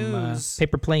gonna have news some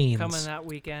paper planes coming that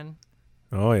weekend.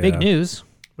 Oh yeah. Big news.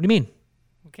 What do you mean?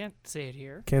 We can't say it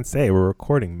here. Can't say. We're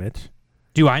recording, Mitch.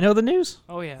 Do I know the news?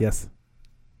 Oh yeah. Yes.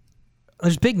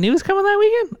 There's big news coming that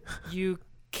weekend? You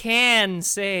can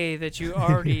say that you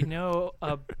already know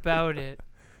about it.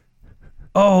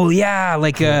 Oh yeah,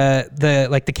 like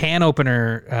the can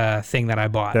opener thing that I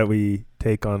bought. That we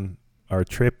take on our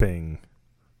tripping.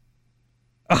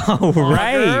 Oh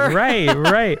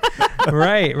right.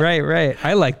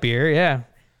 I like beer. Yeah.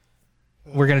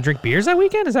 We're gonna drink beers that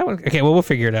weekend? Is that what? Okay, well we'll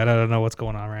figure it out. I don't know what's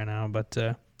going on right now, but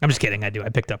I'm just kidding. I do. I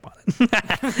picked up on it.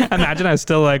 Imagine I was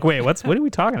still like, wait, what are we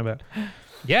talking about?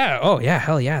 Yeah. Oh yeah.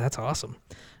 Hell yeah. That's awesome.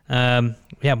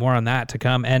 Yeah, more on that to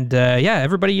come. And yeah,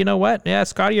 everybody, you know what? Yeah,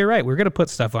 Scotty, you're right. We're gonna put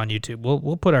stuff on YouTube.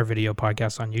 We'll put our video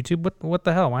podcasts on YouTube. What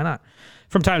the hell? Why not?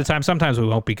 From time to time. Sometimes we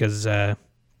won't because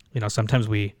sometimes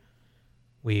we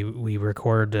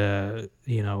record. Well,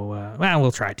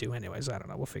 we'll try to. Anyways, I don't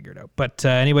know. We'll figure it out. But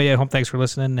anyway, thanks for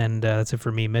listening. And that's it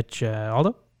for me, Mitch.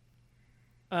 Aldo.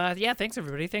 Yeah, thanks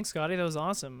everybody. Thanks, Scotty. That was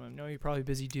awesome. I know you're probably a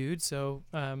busy dude, so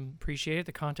appreciate it.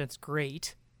 The content's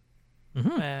great.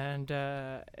 Mm-hmm. And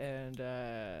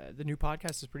the new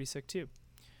podcast is pretty sick too.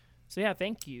 So yeah,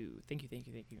 thank you.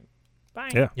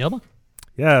 Bye. Yeah.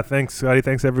 Yeah. Thanks, Scotty.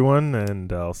 Thanks everyone,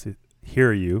 and I'll see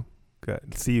you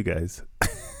guys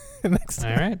next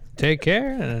time. All right. Take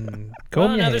care and go.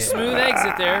 Well, another smooth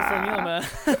exit there from Yilma.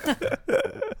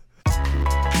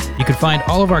 You can find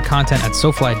all of our content at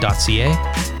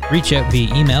sofly.ca. Reach out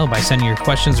via email by sending your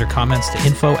questions or comments to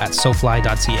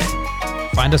info@sofly.ca.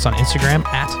 Find us on Instagram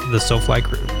 @the SoFly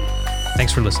Crew.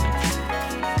 Thanks for listening.